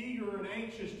 they'll be eager and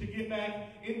anxious to get back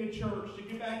into church, to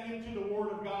get back into the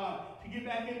Word of God, to get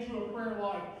back into a prayer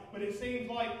life. But it seems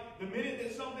like the minute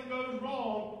that something goes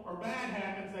wrong or bad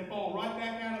happens, they fall right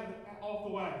back off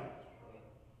the wagon.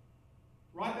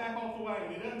 Right back off the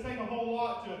wagon. It doesn't take a whole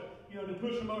lot to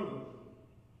push them over.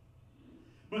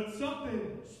 But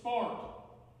something sparked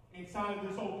inside of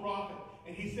this old prophet.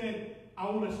 And he said, I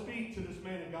want to speak to this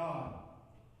man of God.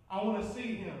 I want to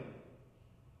see him.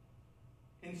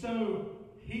 And so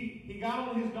he got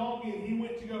on his donkey and he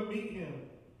went to go meet him.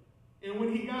 And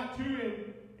when he got to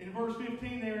him, in verse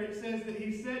 15 there, it says that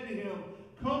he said to him,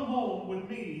 come home with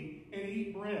me and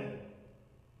eat bread.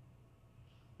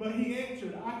 But he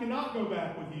answered, I cannot go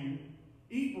back with you,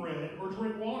 eat bread, or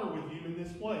drink water with you in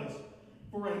this place.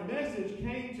 For a message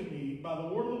came to me by the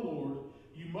word of the Lord,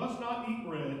 you must not eat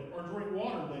bread or drink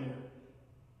water there,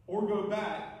 or go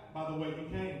back by the way you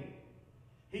came.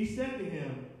 He said to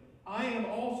him, I am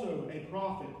also a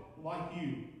prophet like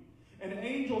you. An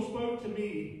angel spoke to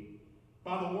me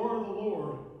by the word of the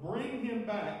Lord, bring him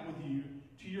back with you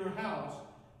to your house,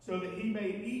 so that he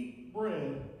may eat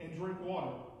bread and drink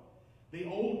water. The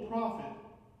old prophet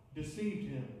deceived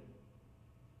him.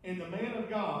 And the man of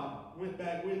God went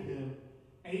back with him,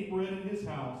 ate bread in his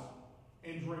house,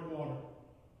 and drank water.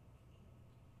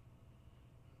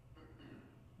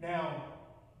 Now,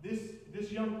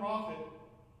 this young prophet,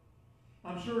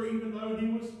 I'm sure even though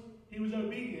he was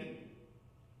obedient,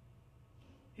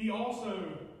 he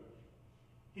also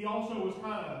was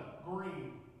kind of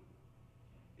green.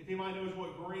 If anybody knows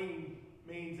what green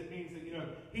means, it means that,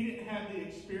 he didn't have the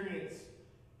experience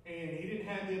and he didn't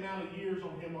have the amount of years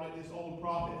on him like this old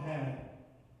prophet had.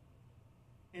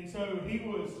 And so he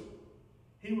was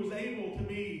able to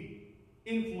be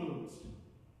influenced.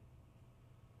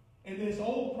 And this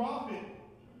old prophet,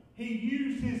 he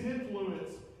used his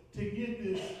influence to get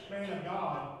this man of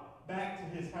God back to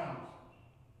his house.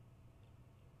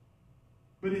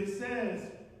 But it says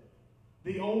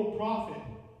the old prophet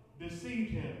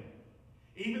deceived him.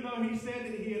 Even though he said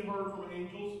that he had heard from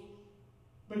angels,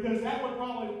 because that would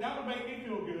make me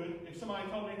feel good if somebody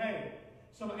told me, hey,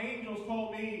 some angels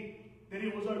told me that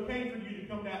it was okay for you to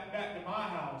come back to my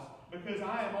house because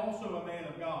I am also a man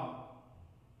of God.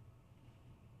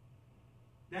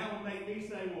 That would make me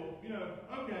say, well,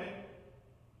 okay,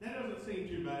 that doesn't seem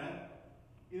too bad.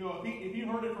 If you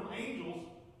heard it from angels,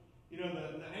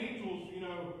 the angels,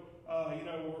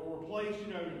 were placed,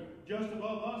 just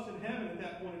above us in heaven at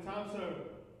that point in time. So,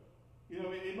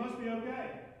 it must be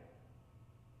okay.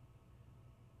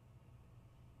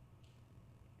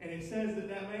 And it says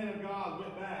that man of God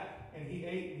went back and he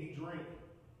ate and he drank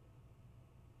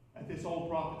at this old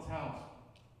prophet's house.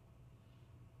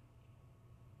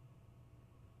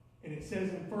 And it says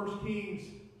in 1 Kings,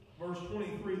 verse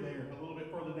 23 there, a little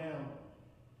bit further down,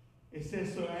 it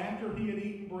says, so after he had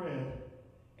eaten bread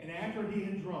and after he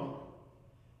had drunk,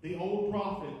 the old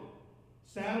prophet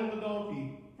saddled the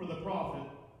donkey for the prophet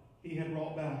he had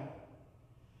brought back.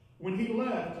 When he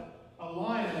left, a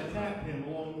lion attacked him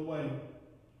along the way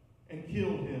and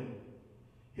killed him.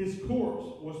 His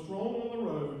corpse was thrown on the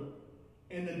road,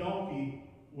 and the donkey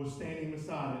was standing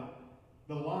beside it.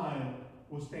 The lion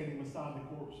was standing beside the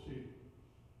corpse too.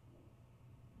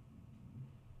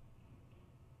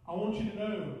 I want you to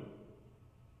know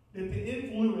that the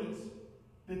influence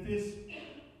that this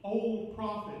old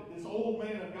prophet, this old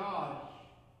man of God,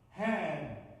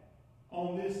 had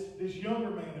on this younger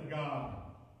man of God,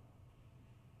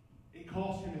 it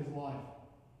cost him his life.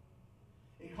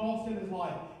 It cost him his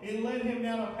life. It led him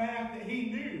down a path that he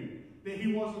knew that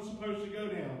he wasn't supposed to go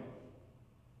down.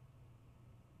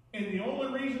 And the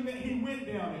only reason that he went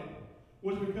down it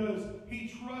was because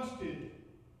he trusted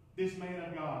this man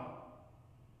of God.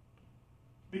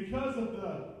 Because of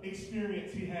the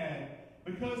experience he had,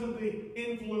 because of the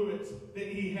influence that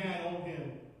he had on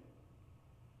him.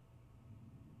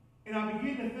 And I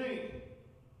begin to think,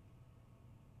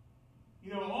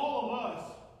 all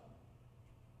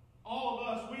of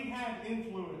us, we have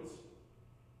influence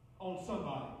on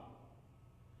somebody.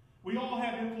 We all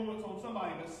have influence on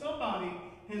somebody, but somebody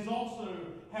has also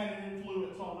had an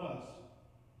influence on us.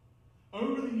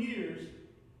 Over the years,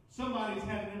 somebody's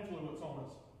had an influence on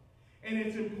us. And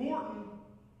it's important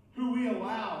who we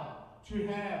allow to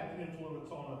have an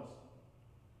influence on us.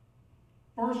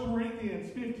 1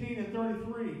 Corinthians 15 and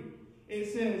 33,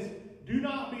 it says, do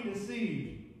not be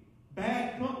deceived.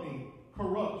 Bad company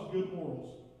corrupts good morals.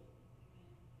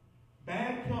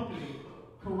 Bad company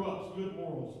corrupts good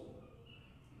morals.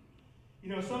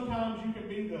 Sometimes you can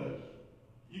be the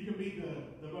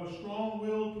most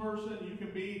strong-willed person. You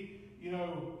can be,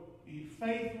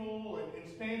 faithful and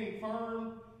standing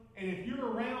firm. And if you're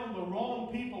around the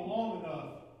wrong people long enough,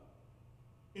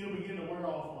 it'll begin to wear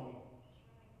off on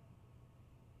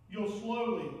you. You'll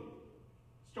slowly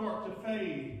start to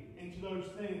fade into those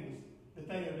things that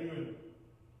they are doing.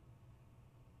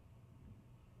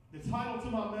 The title to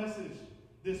my message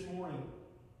this morning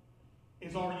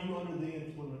is, Are You Under the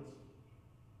Influence?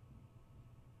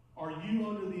 Are you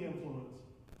under the influence?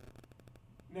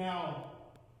 Now,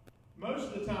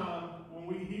 most of the time when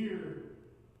we hear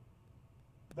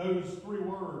those three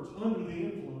words, under the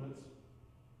influence,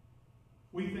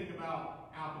 we think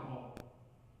about alcohol.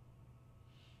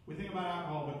 We think about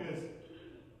alcohol because,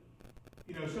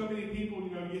 So many people,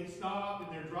 get stopped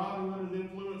and they're driving under the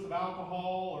influence of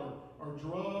alcohol or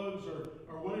drugs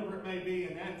or whatever it may be,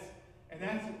 and that's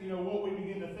what we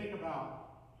begin to think about.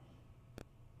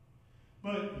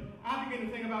 But I begin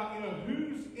to think about,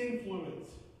 whose influence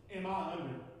am I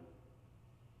under?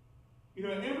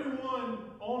 Everyone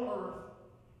on earth,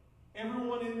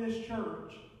 everyone in this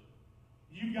church,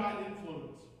 you've got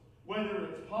influence, whether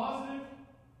it's positive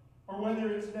or whether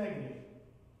it's negative.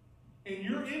 And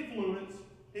your influence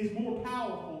is more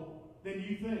powerful than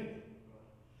you think.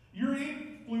 Your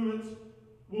influence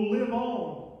will live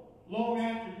on long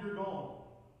after you're gone.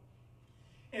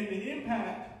 And the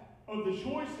impact of the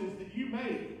choices that you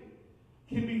make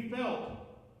can be felt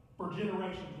for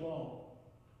generations long.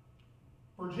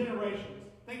 For generations.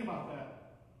 Think about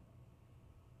that.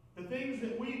 The things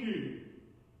that we do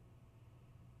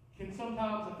can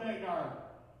sometimes affect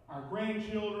our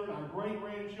grandchildren, our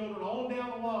great-grandchildren, on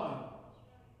down the line.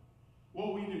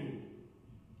 What we do.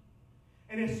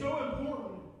 And it's so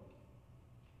important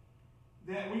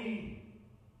that we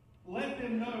let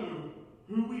them know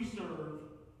who we serve,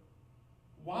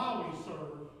 why we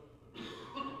serve,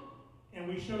 and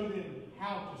we show them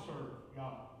how to serve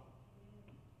God.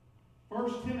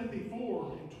 1 Timothy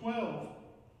 4:12,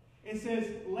 it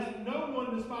says, "Let no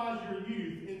one despise your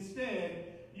youth.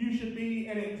 Instead, you should be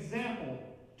an example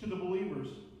to the believers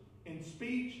in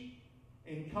speech,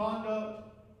 in conduct,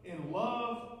 in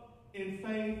love, in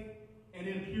faith, and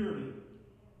in purity."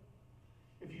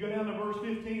 If you go down to verse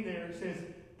 15 there, it says,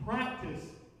 "Practice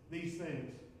these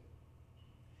things.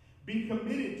 Be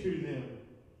committed to them,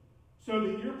 so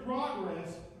that your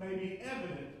progress may be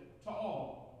evident to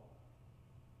all."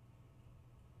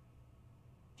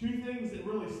 Two things that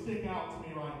really stick out to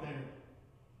me right there.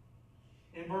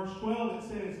 In verse 12 it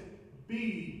says,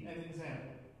 "Be an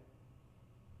example."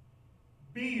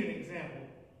 Be an example.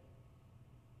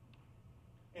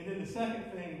 And then the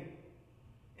second thing,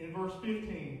 in verse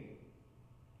 15,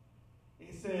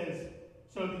 it says,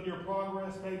 "So that your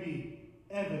progress may be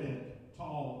evident to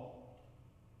all."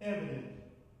 Evident.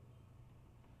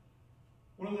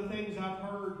 One of the things I've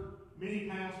heard many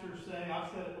pastors say,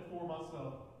 I've said it before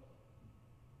myself,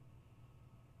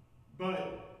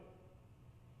 but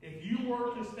if you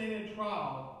were to stand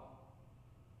trial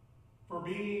for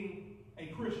being a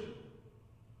Christian,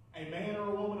 a man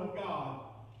or a woman of God,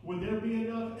 would there be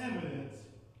enough evidence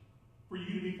for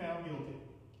you to be found guilty?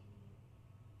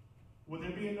 Would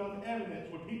there be enough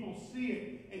evidence? Would people see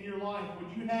it in your life?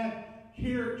 Would you have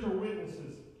character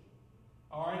witnesses?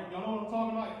 All right, y'all know what I'm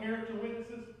talking about, character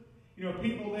witnesses?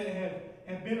 People that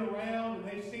have been around and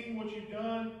they've seen what you've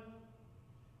done.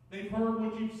 They've heard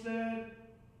what you've said.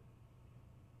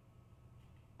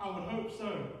 I would hope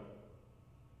so.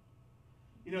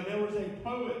 There was a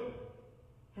poet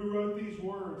who wrote these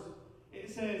words. It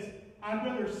says, "I'd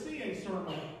rather see a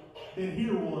sermon than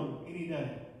hear one any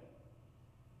day."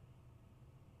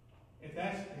 If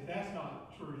that's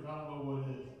not truth, I don't know what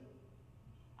is.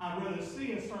 I'd rather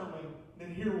see a sermon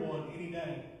than hear one any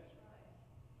day.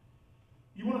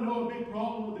 You want to know a big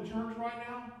problem with the church right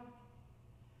now?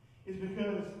 Is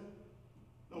because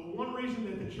the one reason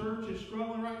that the church is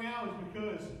struggling right now is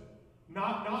because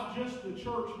not just the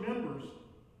church members,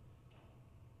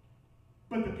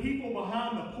 but the people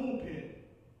behind the pulpit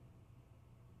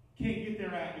can't get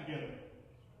their act together.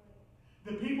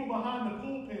 The people behind the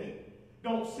pulpit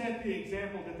don't set the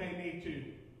example that they need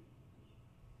to.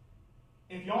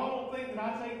 If y'all don't think that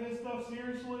I take this stuff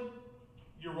seriously,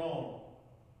 you're wrong.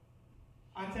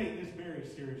 I take this very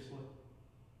seriously.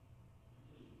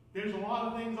 There's a lot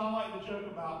of things I like to joke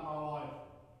about in my life.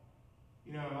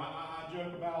 I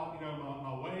joke about,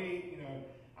 my weight,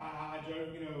 I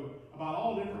joke, about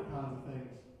all different kinds of things.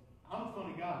 I'm a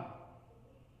funny guy.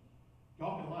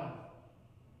 Y'all can laugh.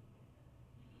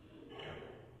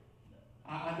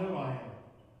 I know I am.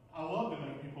 I love to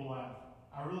make people laugh.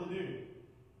 I really do.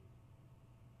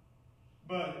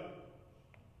 But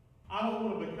I don't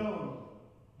want to become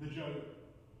the joke.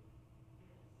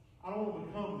 I don't want to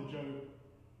become the joke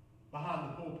behind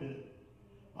the pulpit,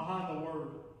 behind the word.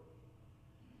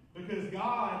 Because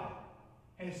God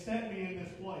has set me in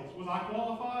this place. Was I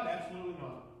qualified? Absolutely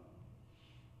not.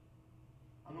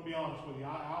 I'm going to be honest with you.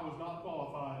 I was not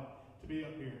qualified to be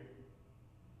up here.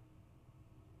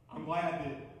 I'm glad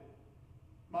that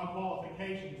my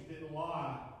qualifications didn't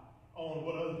lie on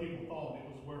what other people thought it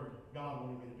was where God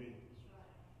wanted me to be.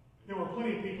 There were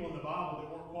plenty of people in the Bible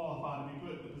that weren't qualified to be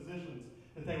put in the positions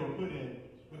that they were put in,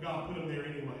 but God put them there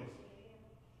anyways.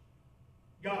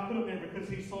 God put them there because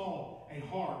He saw a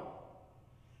heart.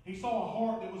 He saw a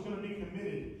heart that was going to be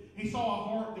committed. He saw a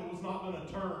heart that was not going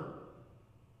to turn.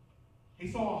 He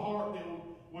saw a heart that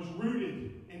was rooted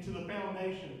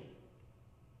foundation.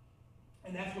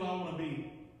 And that's what I want to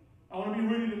be. I want to be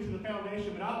rooted into the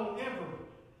foundation, but I don't ever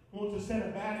want to set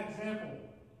a bad example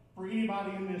for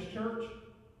anybody in this church.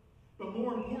 But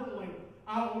more importantly,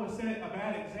 I don't want to set a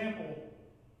bad example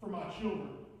for my children.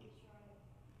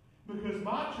 Because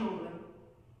my children,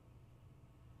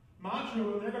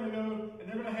 they're going to go and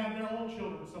they're going to have their own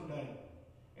children someday.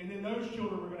 And then those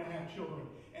children are going to have children.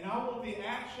 And I want the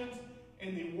actions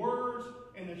and the words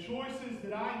and the choices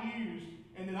that I used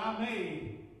and that I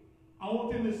made, I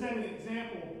want them to set an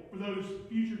example for those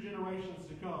future generations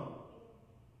to come.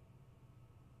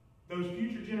 Those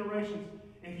future generations.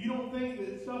 If you don't think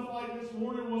that stuff like this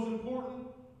morning was important,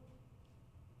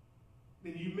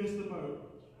 then you missed the boat.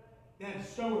 That is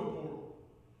so important.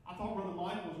 I thought Brother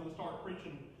Michael was going to start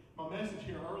preaching my message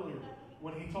here earlier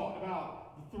when he talked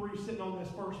about the three sitting on this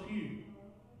first pew.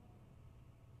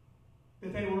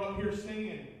 That they were up here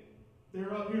singing.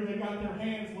 They're up here, they got their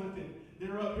hands lifted.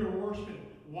 They're up here worshiping.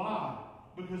 Why?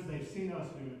 Because they've seen us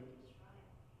do it.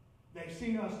 They've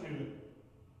seen us do it.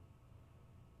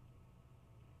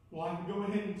 Well, I can go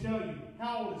ahead and tell you.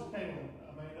 How old is Kaylin,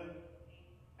 Amanda?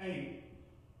 8.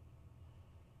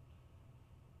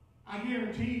 I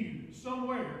guarantee you,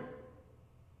 somewhere,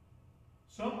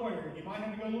 you might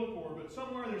have to go look for it, but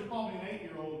somewhere there's probably an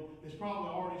 8-year-old that's probably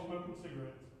already smoking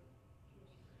cigarettes.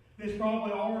 That's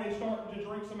probably already starting to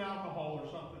drink some alcohol or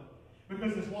something.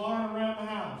 Because it's lying around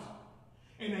the house.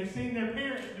 And they've seen their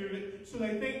parents do it, so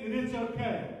they think that it's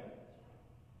okay.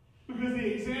 Because the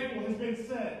example has been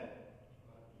set.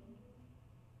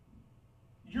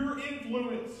 Your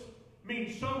influence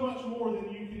means so much more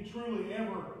than you can truly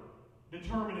ever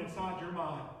determine inside your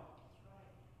mind.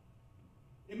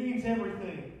 It means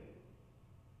everything.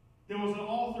 There was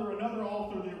another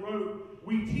author that wrote,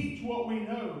 "We teach what we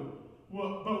know,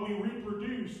 but we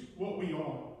reproduce what we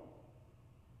are."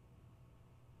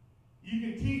 You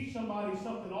can teach somebody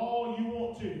something all you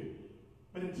want to,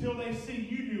 but until they see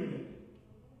you doing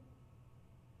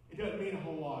it, it doesn't mean a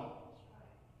whole lot.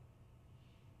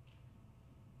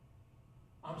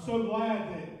 I'm so glad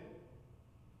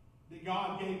that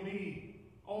God gave me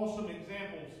awesome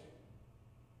examples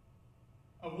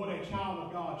of what a child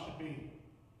of God should be,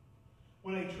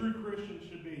 what a true Christian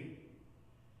should be.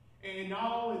 And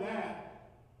not only that,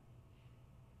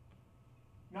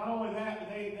 but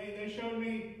they showed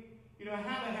me,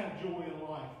 how to have joy in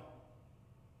life.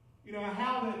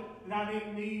 How that I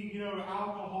didn't need,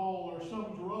 alcohol or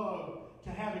some drug to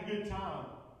have a good time.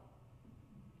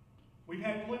 We've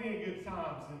had plenty of good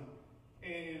times,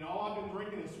 and all I've been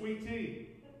drinking is sweet tea.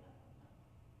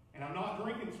 And I'm not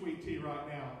drinking sweet tea right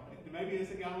now. Maybe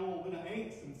it's got a little bit of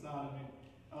angst inside of me.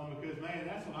 Because, man,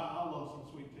 that's what I love,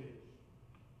 some sweet tea.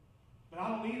 But I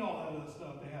don't need all that other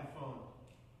stuff to have fun.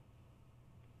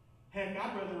 Heck,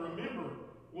 I'd rather remember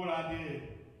what I did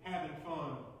having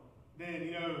fun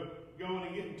than, going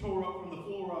and getting tore up from the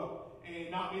floor up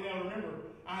and not being able to remember.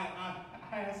 I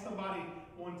asked somebody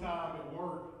one time at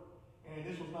work, and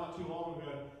this was not too long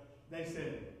ago, they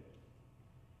said,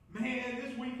 "Man,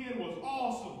 this weekend was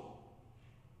awesome."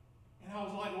 And I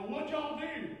was like, "Well, what'd y'all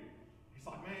do?" He's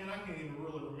like, "Man, I can't even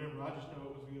really remember. I just know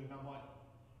it was good." And I'm like,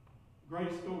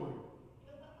 "Great story.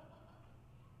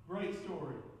 Great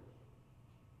story."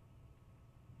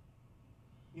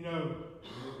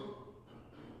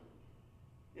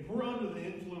 If we're under the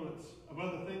influence of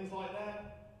other things like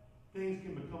that, things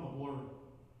can become a blur.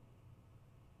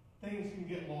 Things can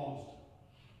get lost.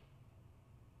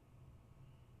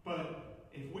 But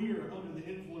if we are under the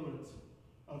influence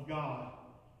of God,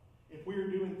 if we are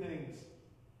doing things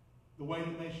the way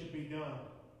that they should be done,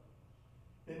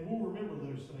 then we'll remember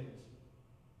those things.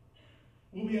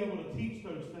 We'll be able to teach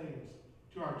those things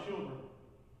to our children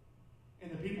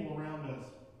and the people around us.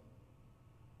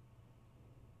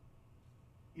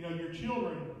 Your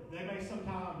children, they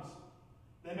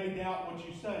may doubt what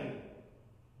you say,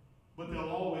 but they'll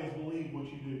always believe what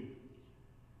you do.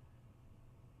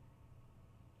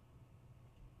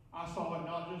 I saw it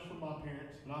not just from my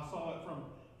parents, but I saw it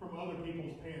from other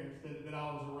people's parents that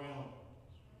I was around.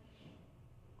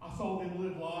 I saw them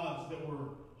live lives that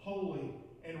were holy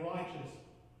and righteous.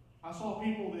 I saw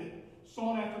people that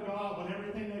sought after God with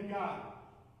everything they've got.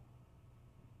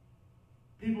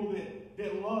 People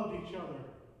that loved each other.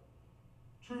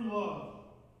 True love.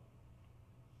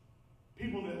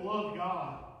 People that loved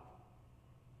God.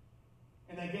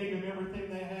 And they gave Him everything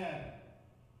they had.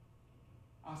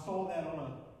 I saw that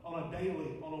on a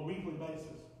daily, on a weekly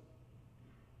basis.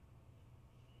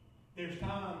 There's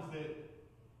times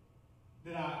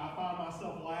that I find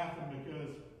myself laughing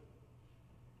because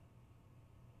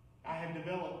I have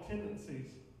developed tendencies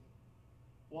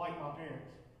like my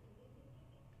parents.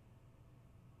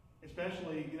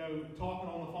 especially, talking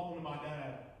on the phone to my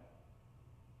dad.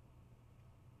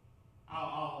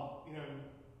 I'll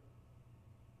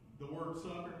the word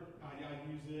sucker, I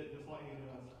use it just like he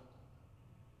does.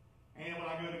 And when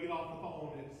I go to get off the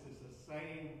phone, it's the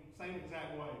same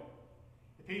exact way.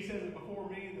 If he says it before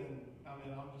me, then, I'm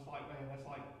just like, man, that's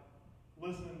like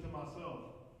listening to myself.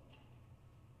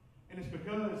 And it's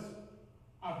because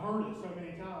I've heard it so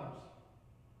many times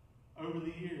over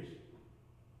the years.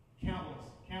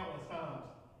 Countless times.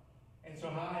 And so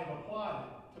I have applied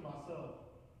it to myself.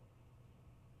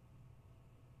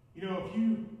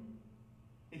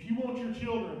 If you want your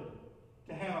children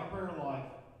to have a prayer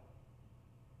life,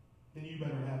 then you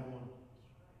better have one.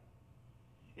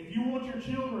 If you want your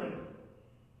children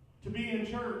to be in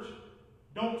church,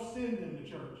 don't send them to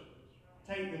church.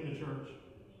 Take them to church.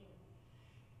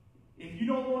 If you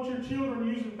don't want your children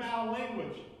using foul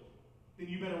language, then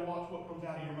you better watch what comes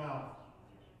out of your mouth.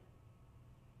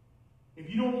 If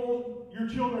you don't want your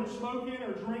children smoking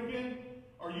or drinking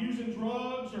or using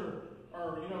drugs or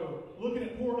looking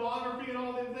at pornography and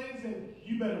all them things, then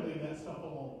you better leave that stuff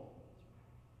alone.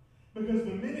 Because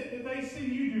the minute that they see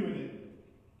you doing it,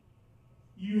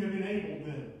 you have enabled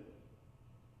them.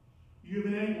 You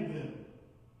have enabled them.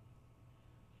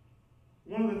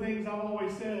 One of the things I've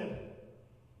always said,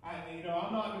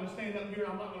 I'm not going to stand up here,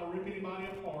 I'm not going to rip anybody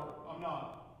apart. I'm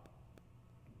not.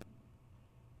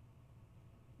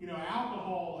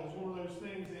 Alcohol is one of those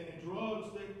things, and drugs,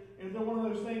 they're one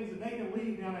of those things that they can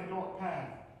lead down a dark path.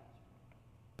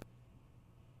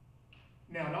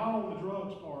 Now, not on the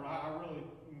drugs part, I really,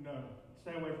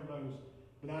 stay away from those.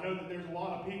 But I know that there's a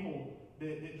lot of people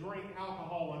that drink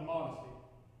alcohol in modesty.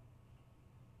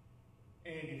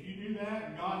 And if you do that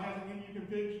and God hasn't given you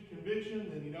conviction,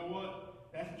 then you know what?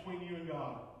 That's between you and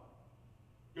God.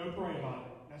 Go pray about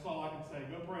it. That's all I can say.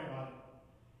 Go pray about it.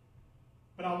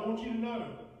 But I want you to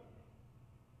know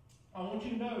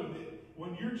that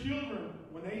when your children,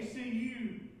 when they see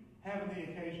you having the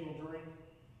occasional drink,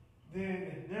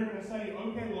 then they're going to say,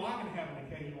 okay, well, I can have an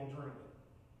occasional drink.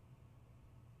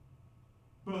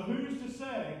 But who's to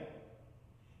say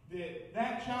that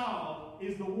that child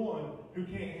is the one who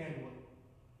can't handle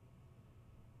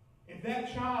it? If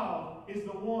that child is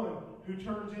the one who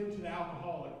turns into the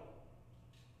alcoholic,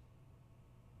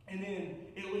 and then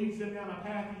it leads them down a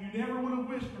path that you never would have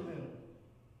wished for them.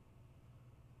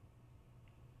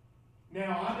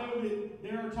 Now, I know that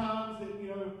there are times that,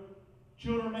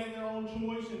 children make their own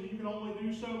choice and you can only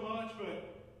do so much,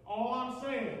 but all I'm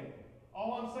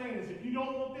saying is if you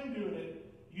don't want them doing it,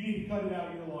 you need to cut it out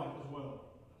of your life as well.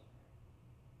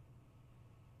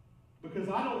 Because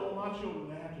I don't want my children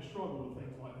to have to struggle with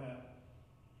things like that.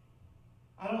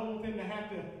 I don't want them to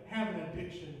have an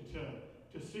addiction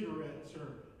to cigarettes or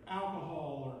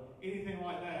alcohol or anything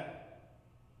like that.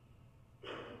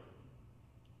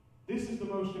 This is the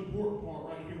most important part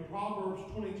right here. Proverbs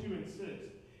 22:6.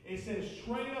 It says,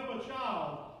 train up a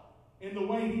child in the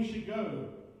way he should go,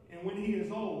 and when he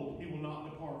is old, he will not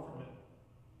depart from it.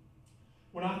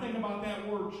 When I think about that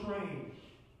word train,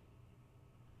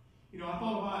 I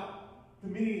thought about the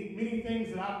many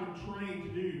things that I've been trained to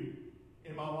do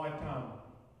in my lifetime.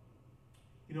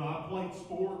 I've played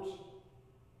sports.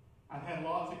 I've had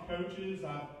lots of coaches.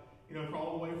 I've,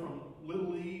 all the way from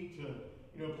Little League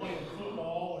to, playing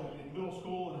football in middle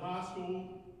school and high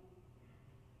school.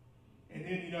 And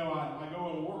then, I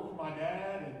go and work for my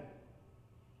dad,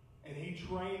 and he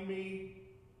trained me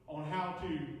on how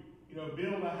to,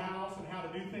 build a house and how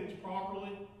to do things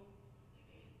properly.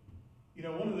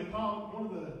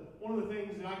 One of the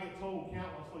things that I get told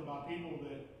countlessly by people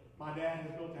that my dad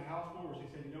has built a house for is he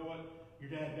said, you know what, your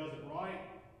dad does it right,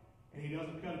 and he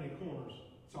doesn't cut any corners,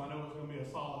 so I know it's going to be a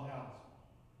solid house.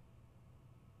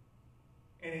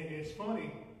 And it's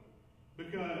funny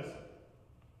because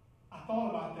I thought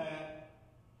about that,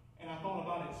 and I thought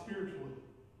about it spiritually.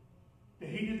 That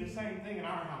he did the same thing in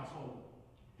our household.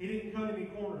 He didn't cut any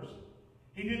corners.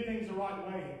 He did things the right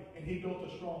way, and he built a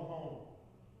strong home.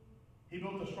 He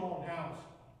built a strong house.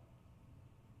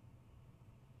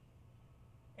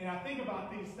 And I think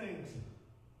about these things,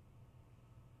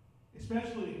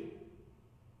 especially,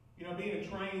 being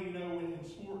trained, in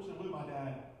sports and with my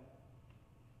dad,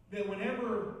 that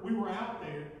whenever we were out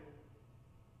there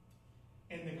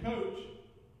and the coach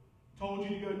told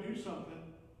you to go do something,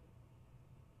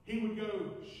 he would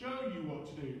go show you what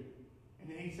to do. And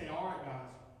then he'd say, all right,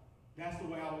 guys, that's the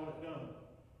way I want it done.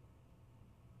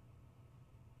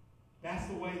 That's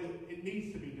the way that it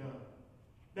needs to be done.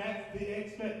 That's the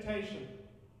expectation.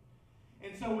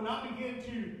 And so when I begin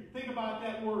to think about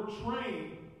that word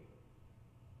train,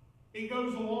 it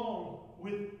goes along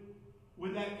with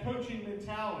with that coaching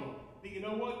mentality that, you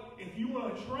know what, if you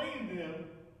want to train them,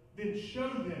 then show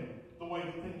them the way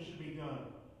that things should be done.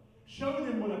 Show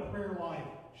them what a prayer life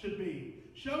should be.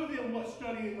 Show them what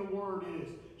studying the Word is.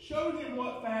 Show them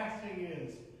what fasting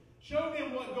is. Show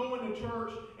them what going to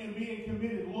church and being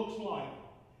committed looks like.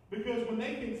 Because when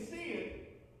they can see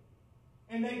it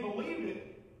and they believe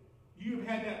it, you've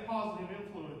had that positive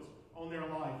influence on their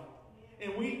life.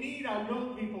 And we need our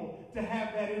young people to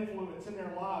have that influence in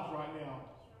their lives right now.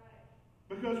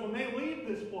 Because when they leave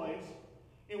this place,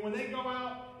 and when they go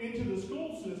out into the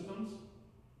school systems,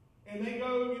 and they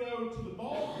go, to the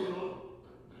ball field,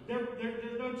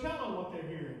 there's no telling what they're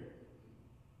hearing.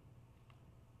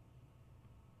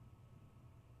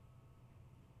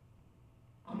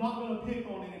 I'm not going to pick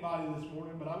on anybody this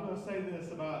morning, but I'm going to say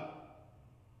this about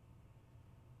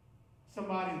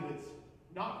somebody that's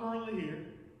not currently here,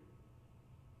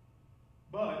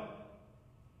 but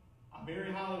I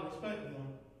very highly respect them,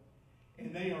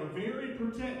 and they are very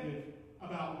protective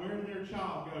about where their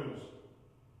child goes,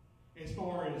 as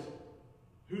far as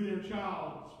who their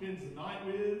child spends the night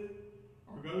with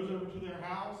or goes over to their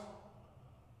house.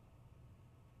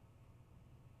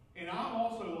 And I'm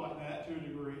also like that to a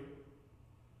degree.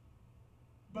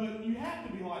 But you have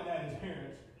to be like that as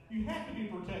parents. You have to be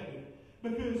protective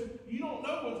because you don't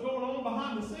know what's going on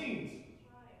behind the scenes.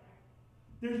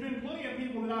 There's been plenty of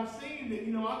people that I've seen that,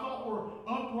 I thought were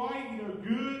upright,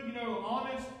 good,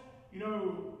 honest,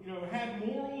 had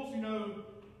morals,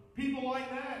 people like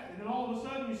that. And then all of a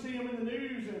sudden you see them in the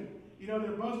news and,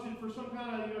 they're busted for some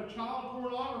kind of, child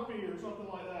pornography or something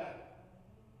like that.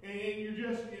 And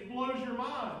it blows your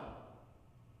mind.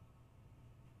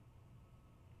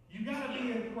 You got to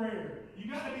be in prayer.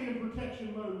 You got to be in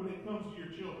protection mode when it comes to your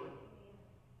children.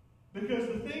 Because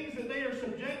the things that they are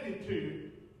subjected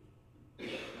to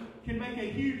can make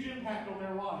a huge impact on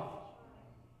their life.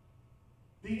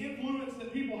 The influence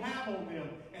that people have on them,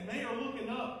 and they are looking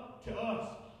up to us.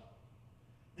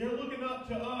 They're looking up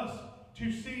to us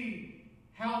to see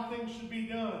how things should be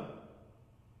done,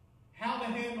 how to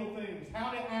handle things,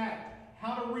 how to act,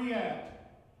 how to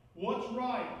react, what's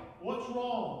right, what's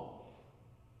wrong.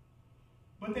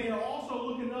 But they are also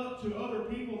looking up to other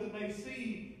people that they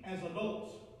see as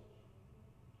adults.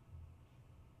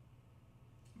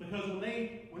 Because when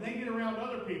they get around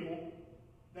other people,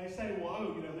 they say,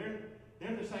 well,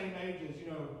 they're the same age as,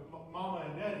 mama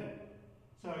and daddy.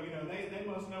 So, they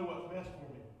must know what's best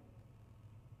for me.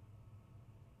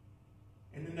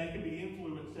 And then they can be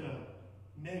influenced in a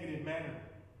negative manner.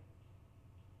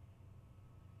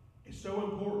 It's so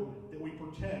important that we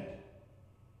protect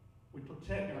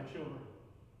our children.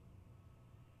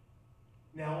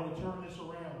 Now I want to turn this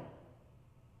around.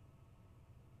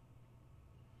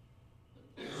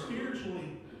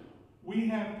 Spiritually, we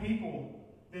have people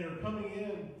that are coming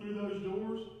in through those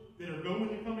doors, that are going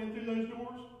to come in through those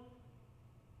doors,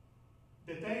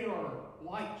 that they are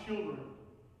like children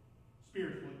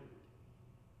spiritually.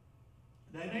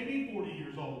 They may be 40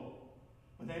 years old,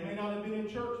 but they may not have been in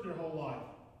church their whole life.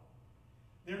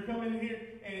 They're coming in here,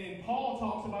 and Paul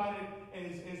talks about it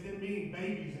as them being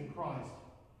babies in Christ.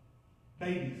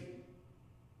 Babies.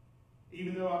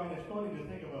 Even though, it's funny to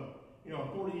think of a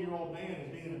 40-year-old man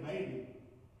as being a baby.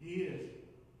 He is.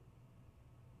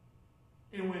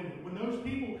 And when those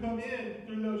people come in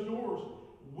through those doors,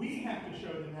 we have to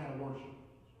show them how to worship.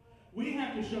 We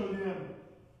have to show them,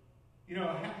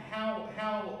 how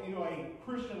a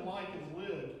Christian life is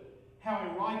lived, how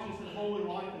a righteous and holy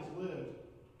life is lived.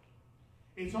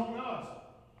 It's on us.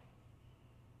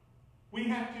 We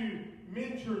have to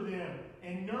mentor them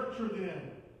and nurture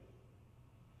them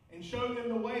and show them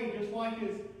the way, just like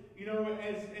as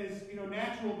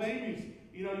natural babies.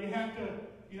 You have to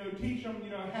teach them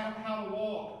how to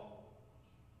walk.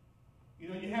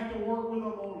 You have to work with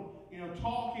them on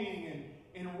talking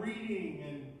and reading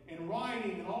and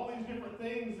writing and all these different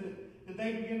things that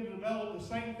they begin to develop the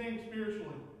same thing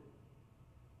spiritually.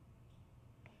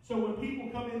 So when people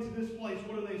come into this place,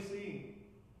 what are they seeing?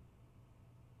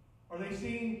 Are they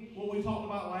seeing what we talked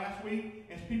about last week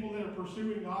as people that are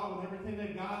pursuing God with everything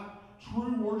they've got?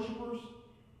 True worshipers?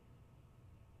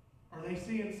 Are they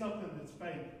seeing something that's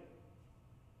fake?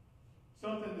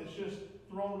 Something that's just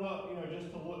thrown up,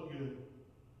 just to look good?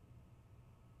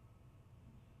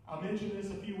 I mentioned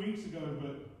this a few weeks ago,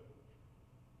 but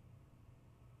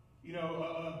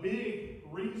a big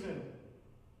reason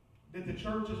that the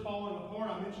church is falling apart,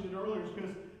 I mentioned it earlier, is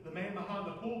because the man behind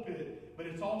the pulpit, but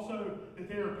it's also that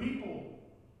there are people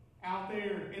out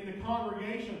there in the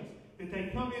congregations that they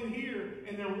come in here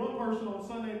and they're one person on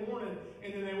Sunday morning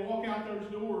and then they walk out those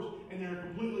doors and they're a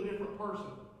completely different person.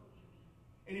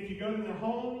 And if you go to their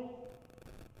home,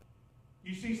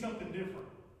 You see something different.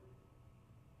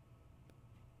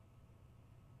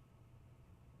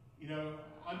 You know,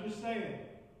 I'm just saying,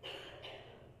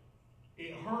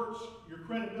 it hurts your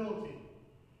credibility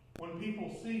when people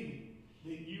see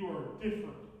that you are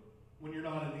different when you're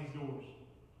not in these doors,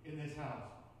 in this house.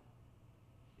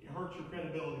 It hurts your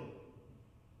credibility.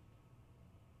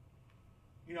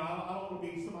 You know, I don't want to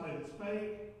be somebody that's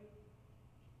fake.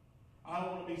 I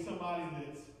don't want to be somebody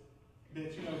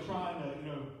that's you know, trying to, you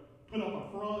know, put up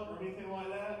a front or anything like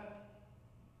that.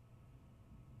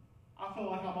 I feel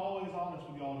like I'm always honest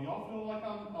with y'all. Do y'all feel like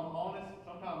I'm honest?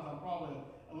 Sometimes I'm probably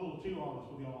a little too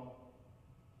honest with y'all.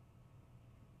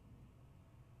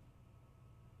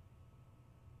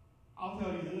 I'll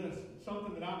tell you this,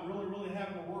 something that I'm really, really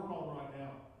having to work on right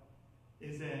now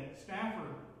is that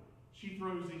Stafford, she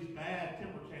throws these bad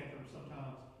temper tantrums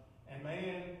sometimes. And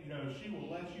man, you know, she will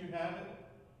let you have it.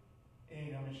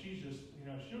 And I mean, she's just, you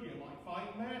know, she'll get like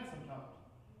fighting mad sometimes.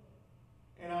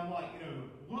 And I'm like, you know,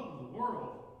 what in the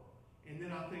world? And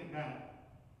then I think back.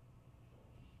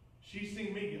 She's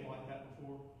seen me get like that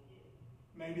before.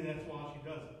 Maybe that's why she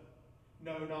does it.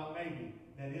 No, not maybe.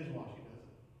 That is why she does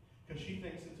it. Because she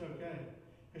thinks it's okay.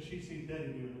 Because she sees Daddy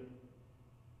doing it.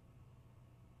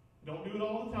 Don't do it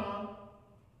all the time.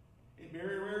 It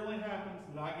very rarely happens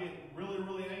that I get really,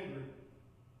 really angry.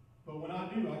 But when I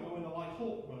do, I go into like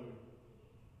Hulk mode.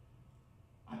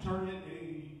 I turn it,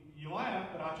 you laugh,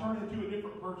 but I turn into a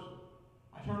different person.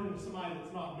 I turn into somebody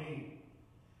that's not me.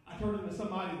 I turn into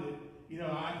somebody that, you know,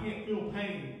 I can't feel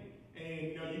pain.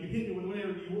 And, you know, you can hit me with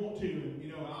whatever you want to, and, you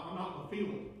know, I'm not going to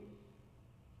feel it.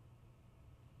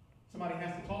 Somebody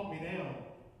has to talk me down.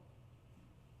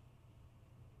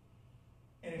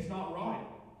 And it's not right.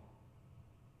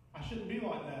 I shouldn't be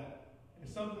like that. And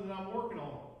it's something that I'm working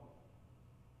on.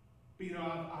 But, you know,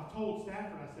 I've told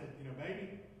Stafford, I said, you know,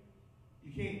 baby,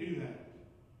 you can't do that.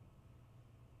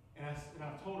 And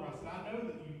I've told her, I said, I know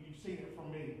that you've seen it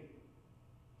from me.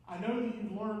 I know that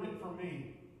you've learned it from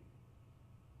me.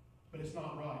 But it's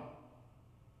not right.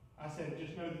 I said,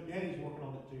 just know that Daddy's working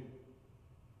on it too.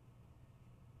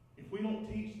 If we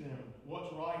don't teach them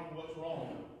what's right and what's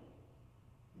wrong,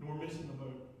 then we're missing the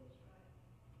boat.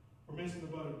 We're missing the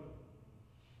boat.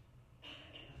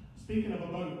 Speaking of a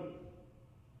boat,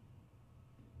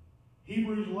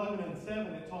 Hebrews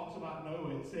 11:7, it talks about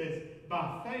Noah. It says,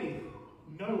 by faith,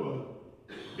 Noah,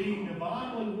 being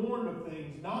divinely warned of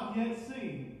things not yet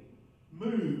seen,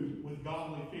 moved with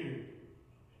godly fear,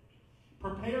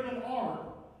 prepared an ark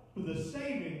for the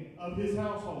saving of his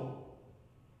household,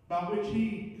 by which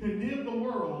he condemned the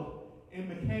world and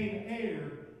became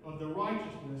heir of the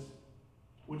righteousness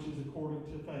which is according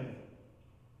to faith.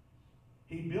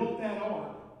 He built that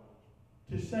ark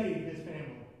to save his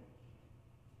family,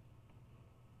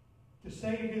 to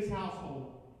save his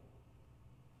household.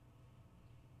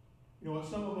 You know what?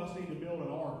 Some of us need to build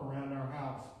an ark around our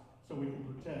house so we can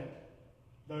protect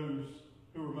those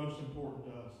who are most important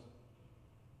to us,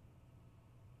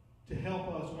 to help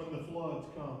us when the floods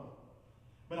come.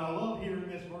 But I love hearing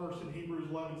this verse in Hebrews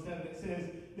 11:7. It says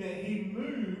that he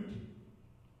moved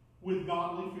with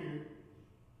godly fear.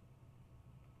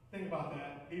 Think about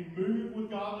that. He moved with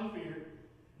godly fear.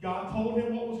 God told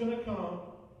him what was going to come.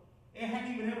 It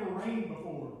hadn't even ever rained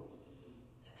before.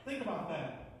 Think about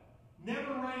that.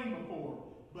 Never rained before.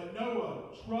 But Noah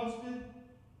trusted.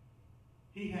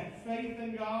 He had faith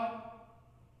in God.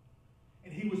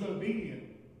 And he was obedient.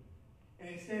 And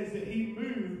it says that he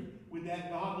moved with that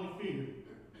godly fear.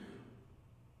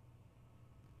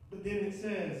 But then it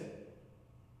says,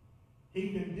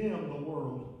 he condemned the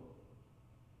world.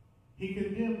 He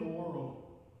condemned the world.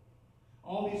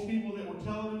 All these people that were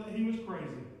telling him that he was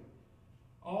crazy.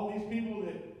 All these people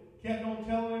that kept on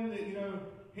telling him that, you know,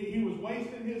 he was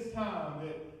wasting his time,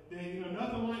 that you know,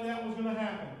 nothing like that was going to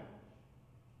happen.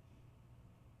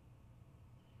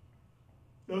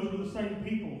 Those were the same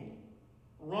people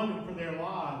running for their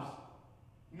lives,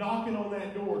 knocking on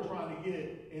that door trying to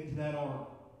get into that ark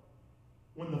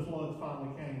when the floods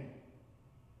finally came.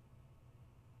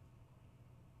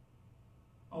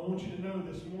 I want you to know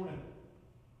this morning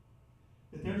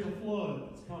that there's a flood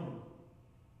that's coming.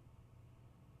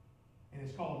 And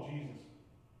it's called Jesus.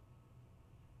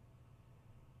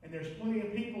 And there's plenty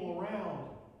of people around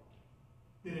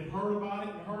that have heard about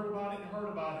it and heard about it and heard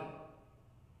about it.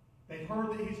 They've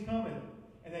heard that he's coming,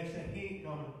 and they've said he ain't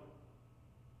coming.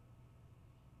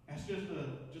 That's just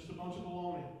a bunch of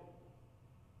baloney.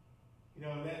 You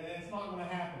know, that's not going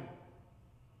to happen.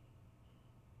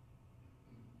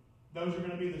 Those are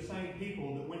going to be the same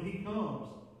people that when he comes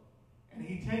and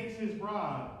he takes his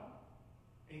bride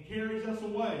and carries us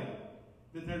away,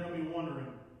 that they're going to be wondering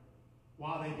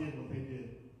why they did what they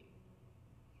did.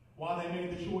 why they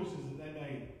made the choices that they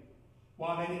made,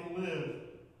 why they didn't live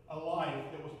a life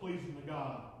that was pleasing to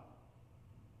God.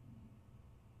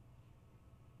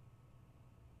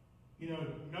 You know,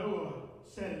 Noah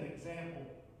set an example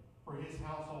for his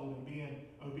household in being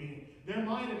obedient. There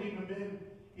might have even been,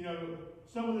 you know,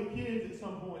 some of the kids at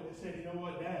some point that said, you know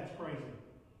what, Dad's crazy.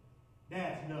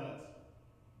 Dad's nuts.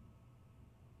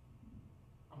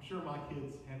 I'm sure my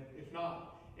kids have,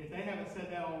 if they haven't said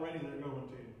that already, they're going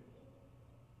to.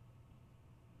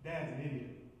 Dad's an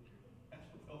idiot. That's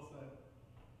what they'll say.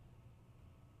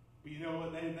 But you know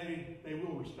what? They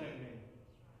will respect me.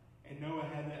 And Noah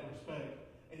had that respect.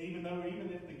 And even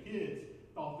if the kids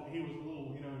thought that he was a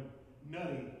little, you know,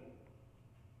 nutty,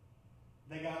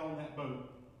 they got on that boat.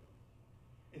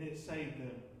 And it saved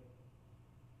them.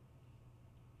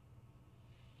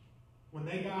 When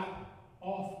they got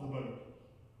off the boat,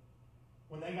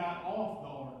 when they got off the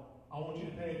ark, I want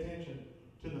you to pay attention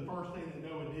to the first thing that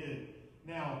Noah did.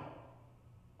 Now,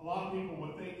 a lot of people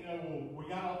would think, you know, well, we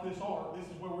got off this ark. This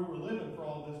is where we were living for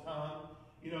all this time.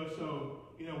 You know, so,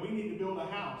 you know, we need to build a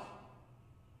house.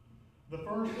 The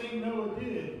first thing Noah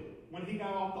did when he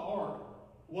got off the ark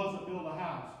wasn't build a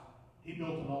house. He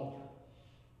built an altar.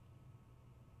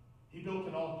 He built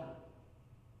an altar.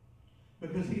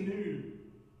 Because he knew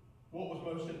what was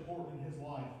most important in his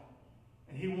life.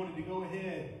 And he wanted to go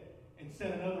ahead and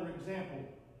set another example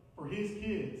for his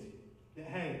kids that,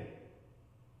 hey,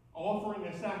 offering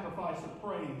a sacrifice of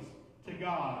praise to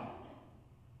God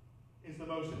is the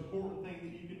most important thing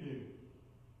that you can do.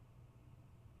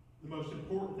 The most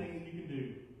important thing that you can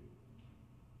do.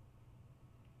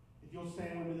 If you'll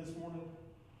stand with me this morning.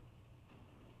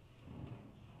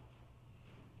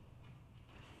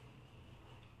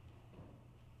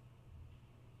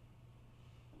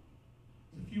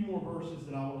 There's a few more verses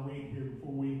that I want to read here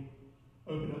before we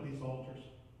open up these altars.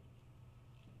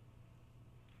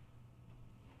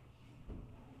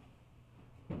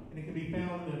 And it can be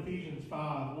found in Ephesians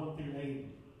 5, 1 through 8.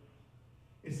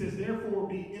 It says, therefore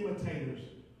be imitators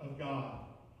of God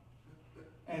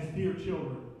as dear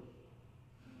children,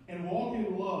 and walk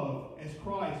in love as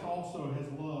Christ also has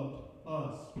loved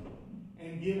us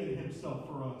and given himself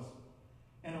for us,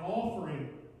 an offering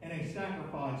and a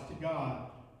sacrifice to God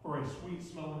for a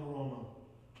sweet-smelling aroma.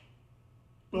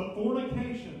 But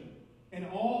fornication and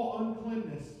all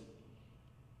uncleanness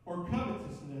or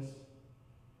covetousness,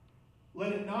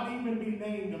 let it not even be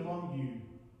named among you,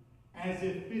 as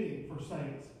if fitting for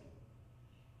saints.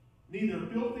 Neither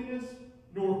filthiness,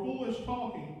 nor foolish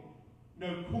talking,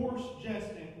 no coarse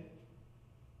jesting,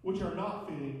 which are not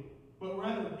fitting, but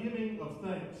rather giving of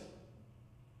thanks.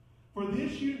 For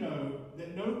this you know,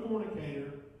 that no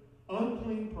fornicator,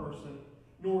 unclean person,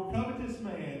 nor covetous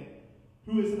man,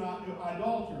 who is an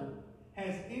idolater,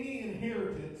 has any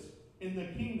inheritance in the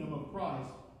kingdom of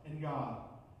Christ and God.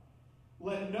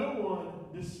 Let no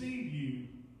one deceive you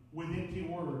with empty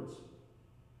words.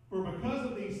 For because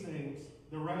of these things,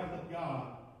 the wrath of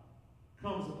God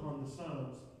comes upon the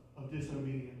sons of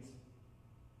disobedience.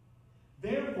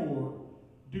 Therefore,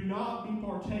 do not be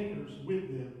partakers with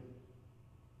them.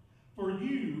 For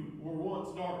you were once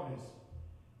darkness,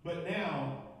 but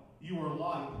now you are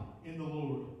light in the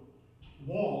Lord.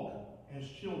 Walk as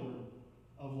children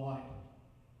of light.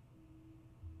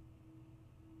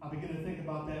 I begin to think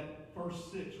about that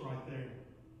verse 6 right there.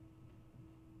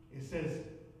 It says,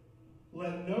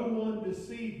 let no one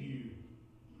deceive you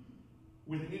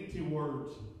with empty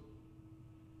words.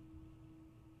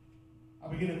 I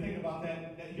begin to think about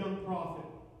that young prophet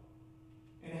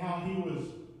and how he was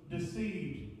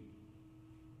deceived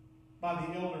by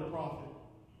the elder prophet,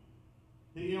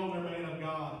 the elder man of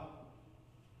God.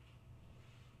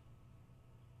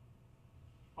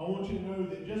 I want you to know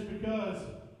that just because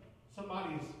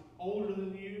somebody's older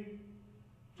than you,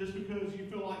 just because you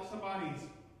feel like somebody's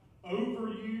over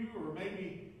you or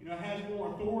maybe has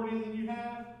more authority than you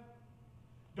have,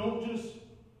 don't just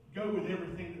go with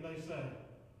everything that they say.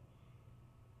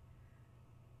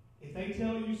 If they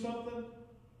tell you something,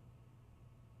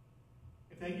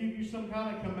 if they give you some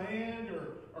kind of command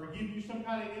or give you some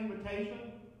kind of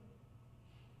invitation,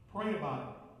 pray about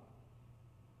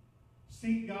it.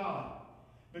 Seek God.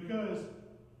 Because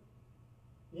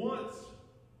once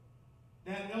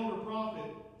that elder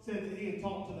prophet said that he had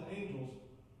talked to the angels,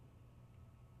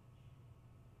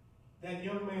 that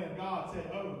young man of God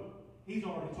said, oh, he's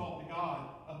already talked to God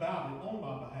about it on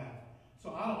my behalf, so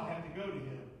I don't have to go to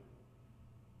him.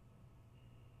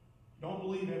 Don't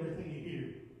believe everything you hear.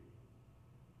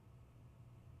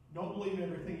 Don't believe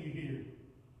everything you hear.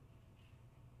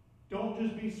 Don't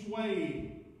just be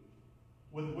swayed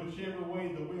with whichever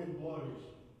way the wind blows.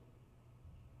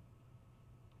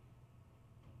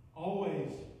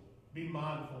 always be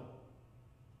mindful.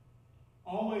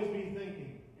 Always be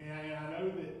thinking. And I know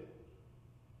that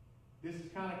this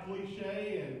is kind of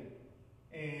cliche,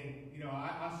 and you know,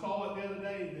 I saw it the other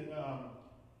day that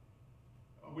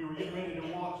we were getting ready to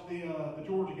watch the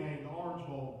Georgia game, the Orange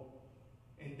Bowl,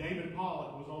 and David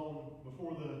Pollock was on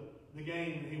before the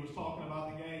game, and he was talking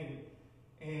about the game,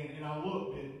 and I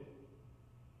looked at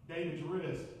David's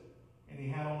wrist, and he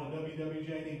had on a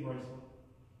WWJD bracelet.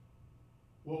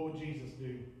 What would Jesus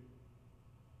do?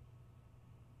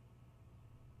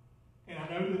 And I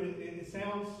know that it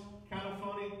sounds kind of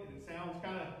funny, and it sounds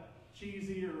kind of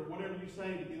cheesy or whatever you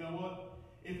say, but you know what?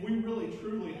 If we really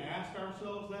truly ask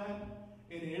ourselves that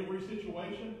in every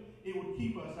situation, it would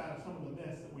keep us out of some of the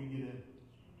mess that we get in.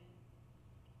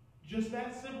 Just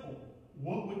that simple.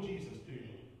 What would Jesus do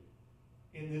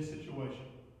in this situation?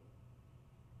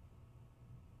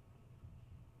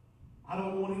 I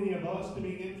don't want any of us to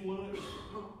be influenced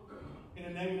in a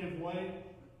negative way.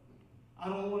 I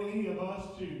don't want any of us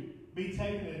to be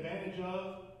taken advantage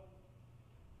of.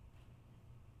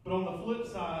 But on the flip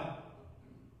side,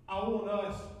 I want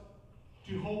us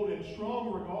to hold in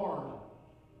strong regard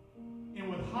and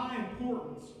with high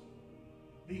importance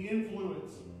the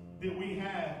influence that we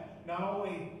have not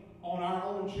only on our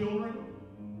own children,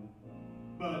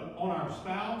 but on our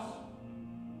spouse,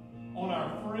 on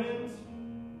our friends,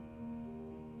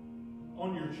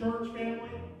 on your church family,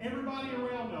 everybody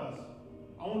around us.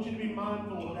 I want you to be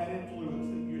mindful of that influence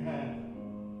that you have.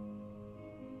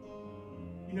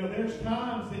 You know, there's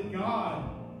times that God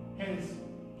has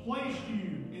placed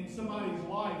you in somebody's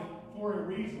life for a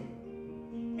reason.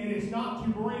 And it's not to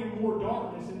bring more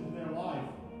darkness into their life.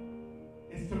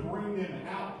 It's to bring them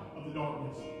out of the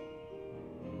darkness.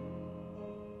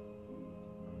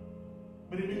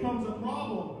 But it becomes a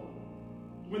problem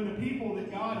when the people that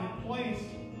God had placed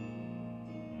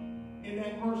in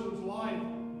that person's life,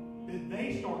 that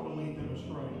they start to lead them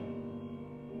astray.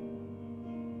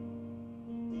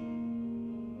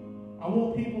 I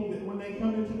want people that when they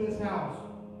come into this house,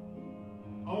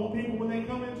 I want people when they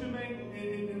come into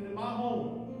my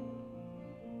home,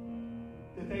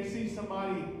 that they see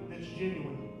somebody that's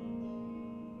genuine,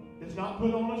 that's not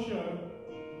put on a show,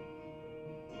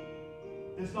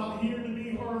 that's not here to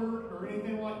be heard or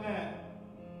anything like that.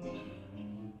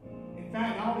 In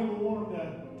fact, I don't even want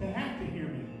them to have to hear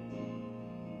me.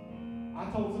 I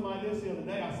told somebody this the other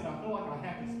day. I said, I feel like I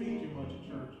have to speak too much at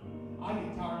church. I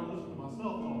get tired of listening to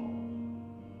myself talk.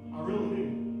 I really do.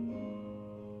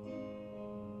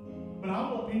 But I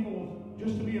want people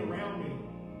just to be around me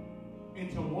and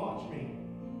to watch me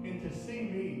and to see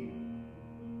me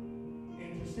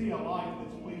and to see a life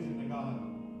that's pleasing to God.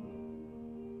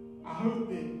 I hope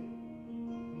that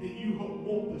you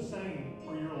want the same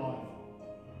for your life.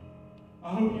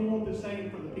 I hope you want the same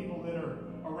for the people that are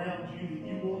around you, that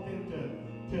you want them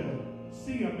to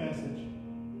see a message,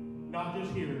 not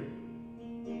just hear it.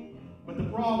 But the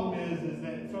problem is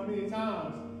that so many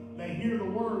times they hear the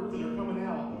words that are coming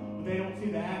out, but they don't see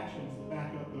the actions that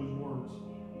back up those words.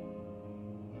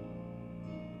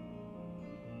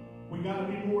 We got to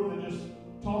be more than just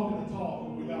talking the talk,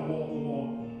 but we got to walk the walk.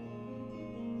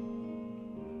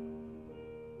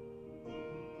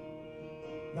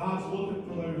 God's looking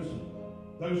for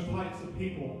those types of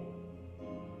people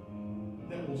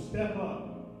that will step up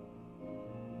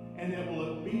and that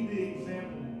will be the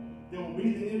example, that will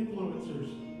be the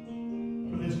influencers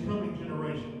for this coming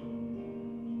generation.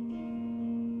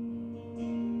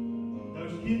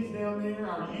 Those kids down there,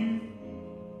 our youth,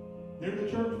 they're the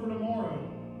church for tomorrow.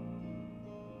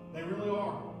 They really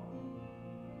are.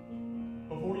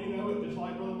 Before you know it, just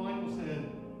like Brother Michael said,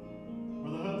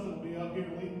 Brother Hudson will be up here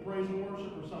leading praise and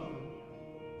worship or something.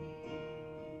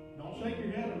 Don't shake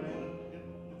your head, man.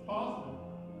 It's possible.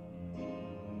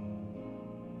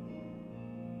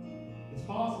 It's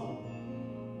possible.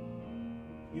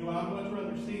 You know, I'd much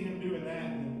rather see him doing that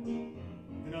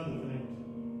than other things.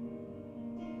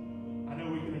 I know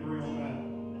we can agree on that.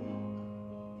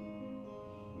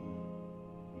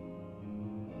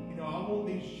 You know, I want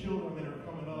these children that are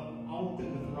coming up, I want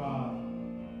them to thrive.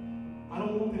 I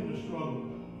don't want them to struggle.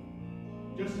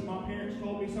 Just as my parents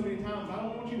told me so many times, I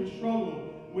don't want you to struggle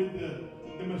with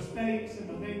the mistakes and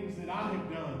the things that I have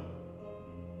done.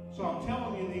 So I'm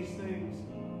telling you these things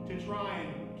to try and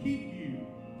keep you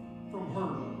from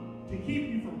hurt, to keep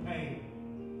you from pain.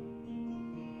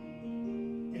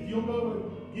 If you'll go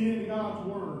and get into God's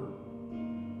Word,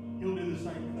 He'll do the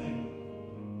same thing.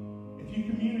 If you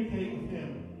communicate with Him,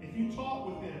 if you talk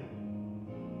with Him,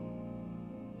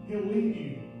 He'll lead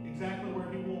you exactly where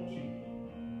He wants you.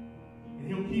 And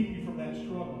He'll keep you from that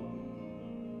struggle.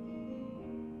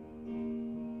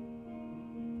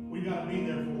 We we've got to be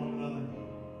there for one another.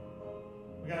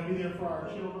 We got to be there for our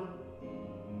children.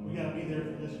 We got to be there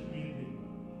for this community.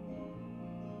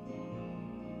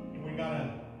 And we got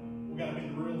to be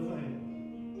the real thing.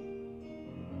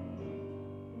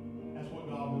 That's what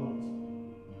God wants.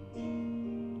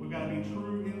 We've got to be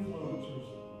true influencers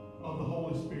of the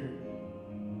Holy Spirit.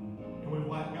 And we've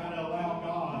got to allow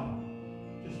God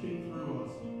to speak through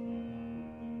us.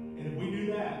 And if we do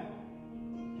that,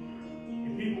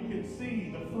 if people can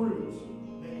see the fruits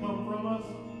that come from us,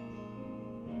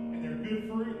 and they're good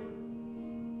fruit,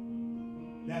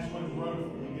 that's when growth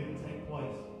will begin to take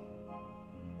place.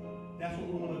 That's what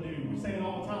we want to do. We say it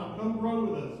all the time. Come grow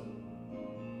with us.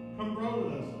 Come grow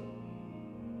with us.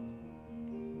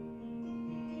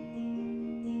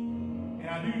 And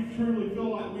I do truly feel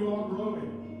like we are growing.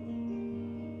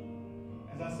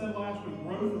 As I said last week,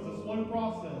 growth is a slow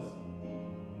process.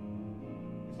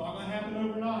 It's not going to happen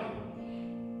overnight.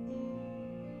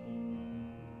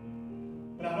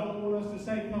 But I don't want us to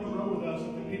say, come grow with us,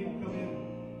 and when people come in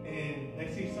and they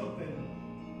see something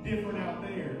different out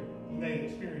there than they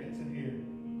experience in here.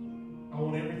 I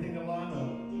want everything to line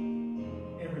up.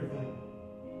 Everything.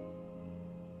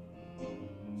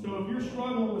 So if you're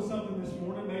struggling with something this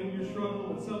morning, maybe you're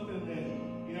struggling with something that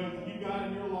that you got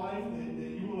in your life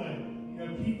that you want to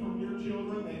keep from your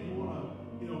children, that you want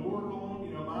to work on.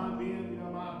 Mine being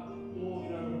my little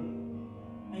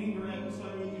anger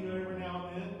episodes every now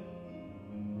and then.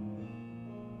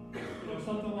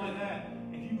 Something like that.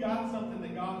 If you got something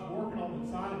that God's working on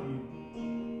inside of you,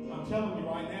 I'm telling you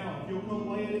right now, if you'll come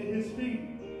lay it at His feet,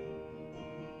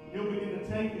 He'll begin to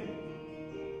take it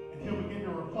and He'll begin to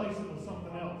replace it with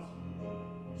something else.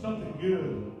 Something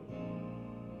good.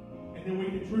 And then we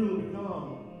can truly become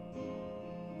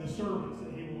the servants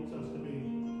that He wants us to be.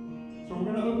 So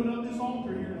we're going to open up this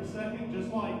altar here in a second, just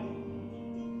like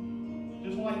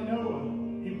Noah.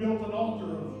 He built an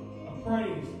altar of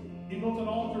praise. He built an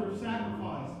altar of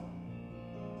sacrifice.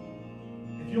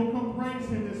 If you'll come praise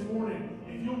Him this morning,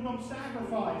 if you'll come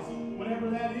sacrifice whatever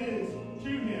that is to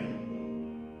Him,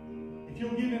 if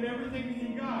you'll give Him everything that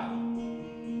you got,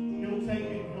 He'll take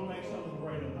it and He'll make something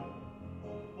great of it.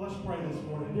 Let's pray this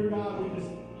morning. Dear God, we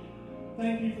just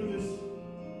thank You for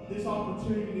this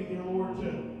opportunity, dear Lord,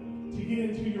 to get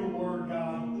into Your Word,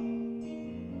 God.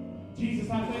 Jesus,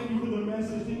 I thank You for the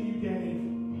message that You gave.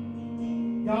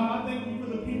 God, I thank You for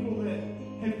the people that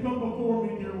have come before me,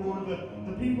 dear Lord,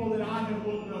 the people that I have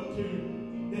looked up to,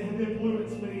 that have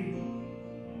influenced me.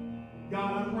 God,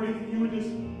 I pray that You would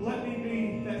just let me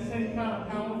be that same kind of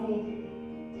powerful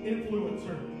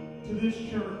influencer to this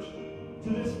church, to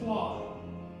this flock.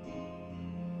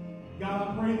 God,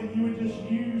 I pray that You would just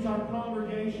use our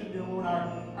congregation, dear Lord,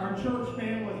 our church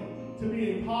family, to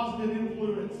be a positive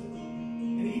influence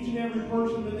in each and every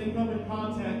person that they come in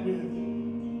contact with.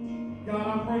 God,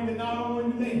 I pray that not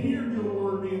only do they hear Your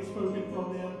word being spoken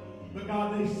from them, but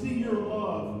God, they see Your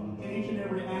love in each and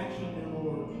every action, dear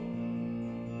Lord.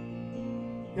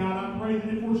 God, I pray that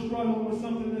if we're struggling with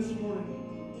something this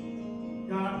morning,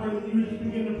 God, I pray that You would just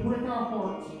begin to prick our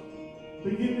hearts,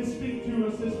 begin to speak to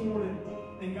us this morning.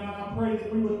 And God, I pray that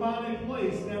we would find a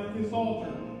place down at this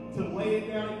altar to lay it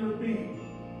down at Your feet.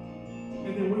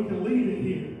 And then we can leave it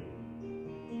here.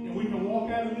 And we can walk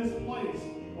out of this place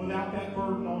without that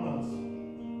burden on us.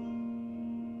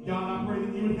 God, I pray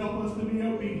that You would help us to be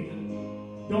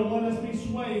obedient. Don't let us be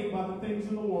swayed by the things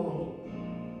in the world.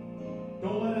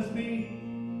 Don't let us be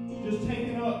just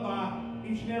taken up by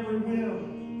each and every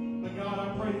whim. But God,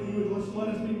 I pray that You would just let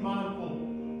us be mindful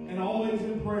and always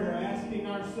in prayer asking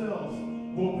ourselves,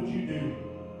 what would You do?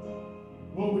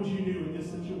 What would You do in this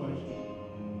situation?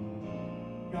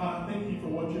 God, I thank You for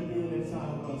what You're doing inside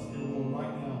of us, dear Lord,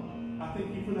 right now. I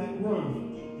thank You for that growth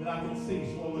that I can see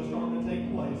slowly starting to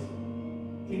take place.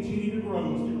 Continue to grow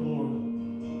us, dear Lord.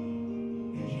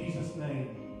 In Jesus' name,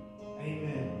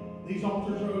 amen. These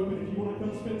altars are open. If you want to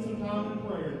come spend some time in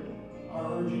prayer, I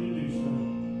urge you to do so.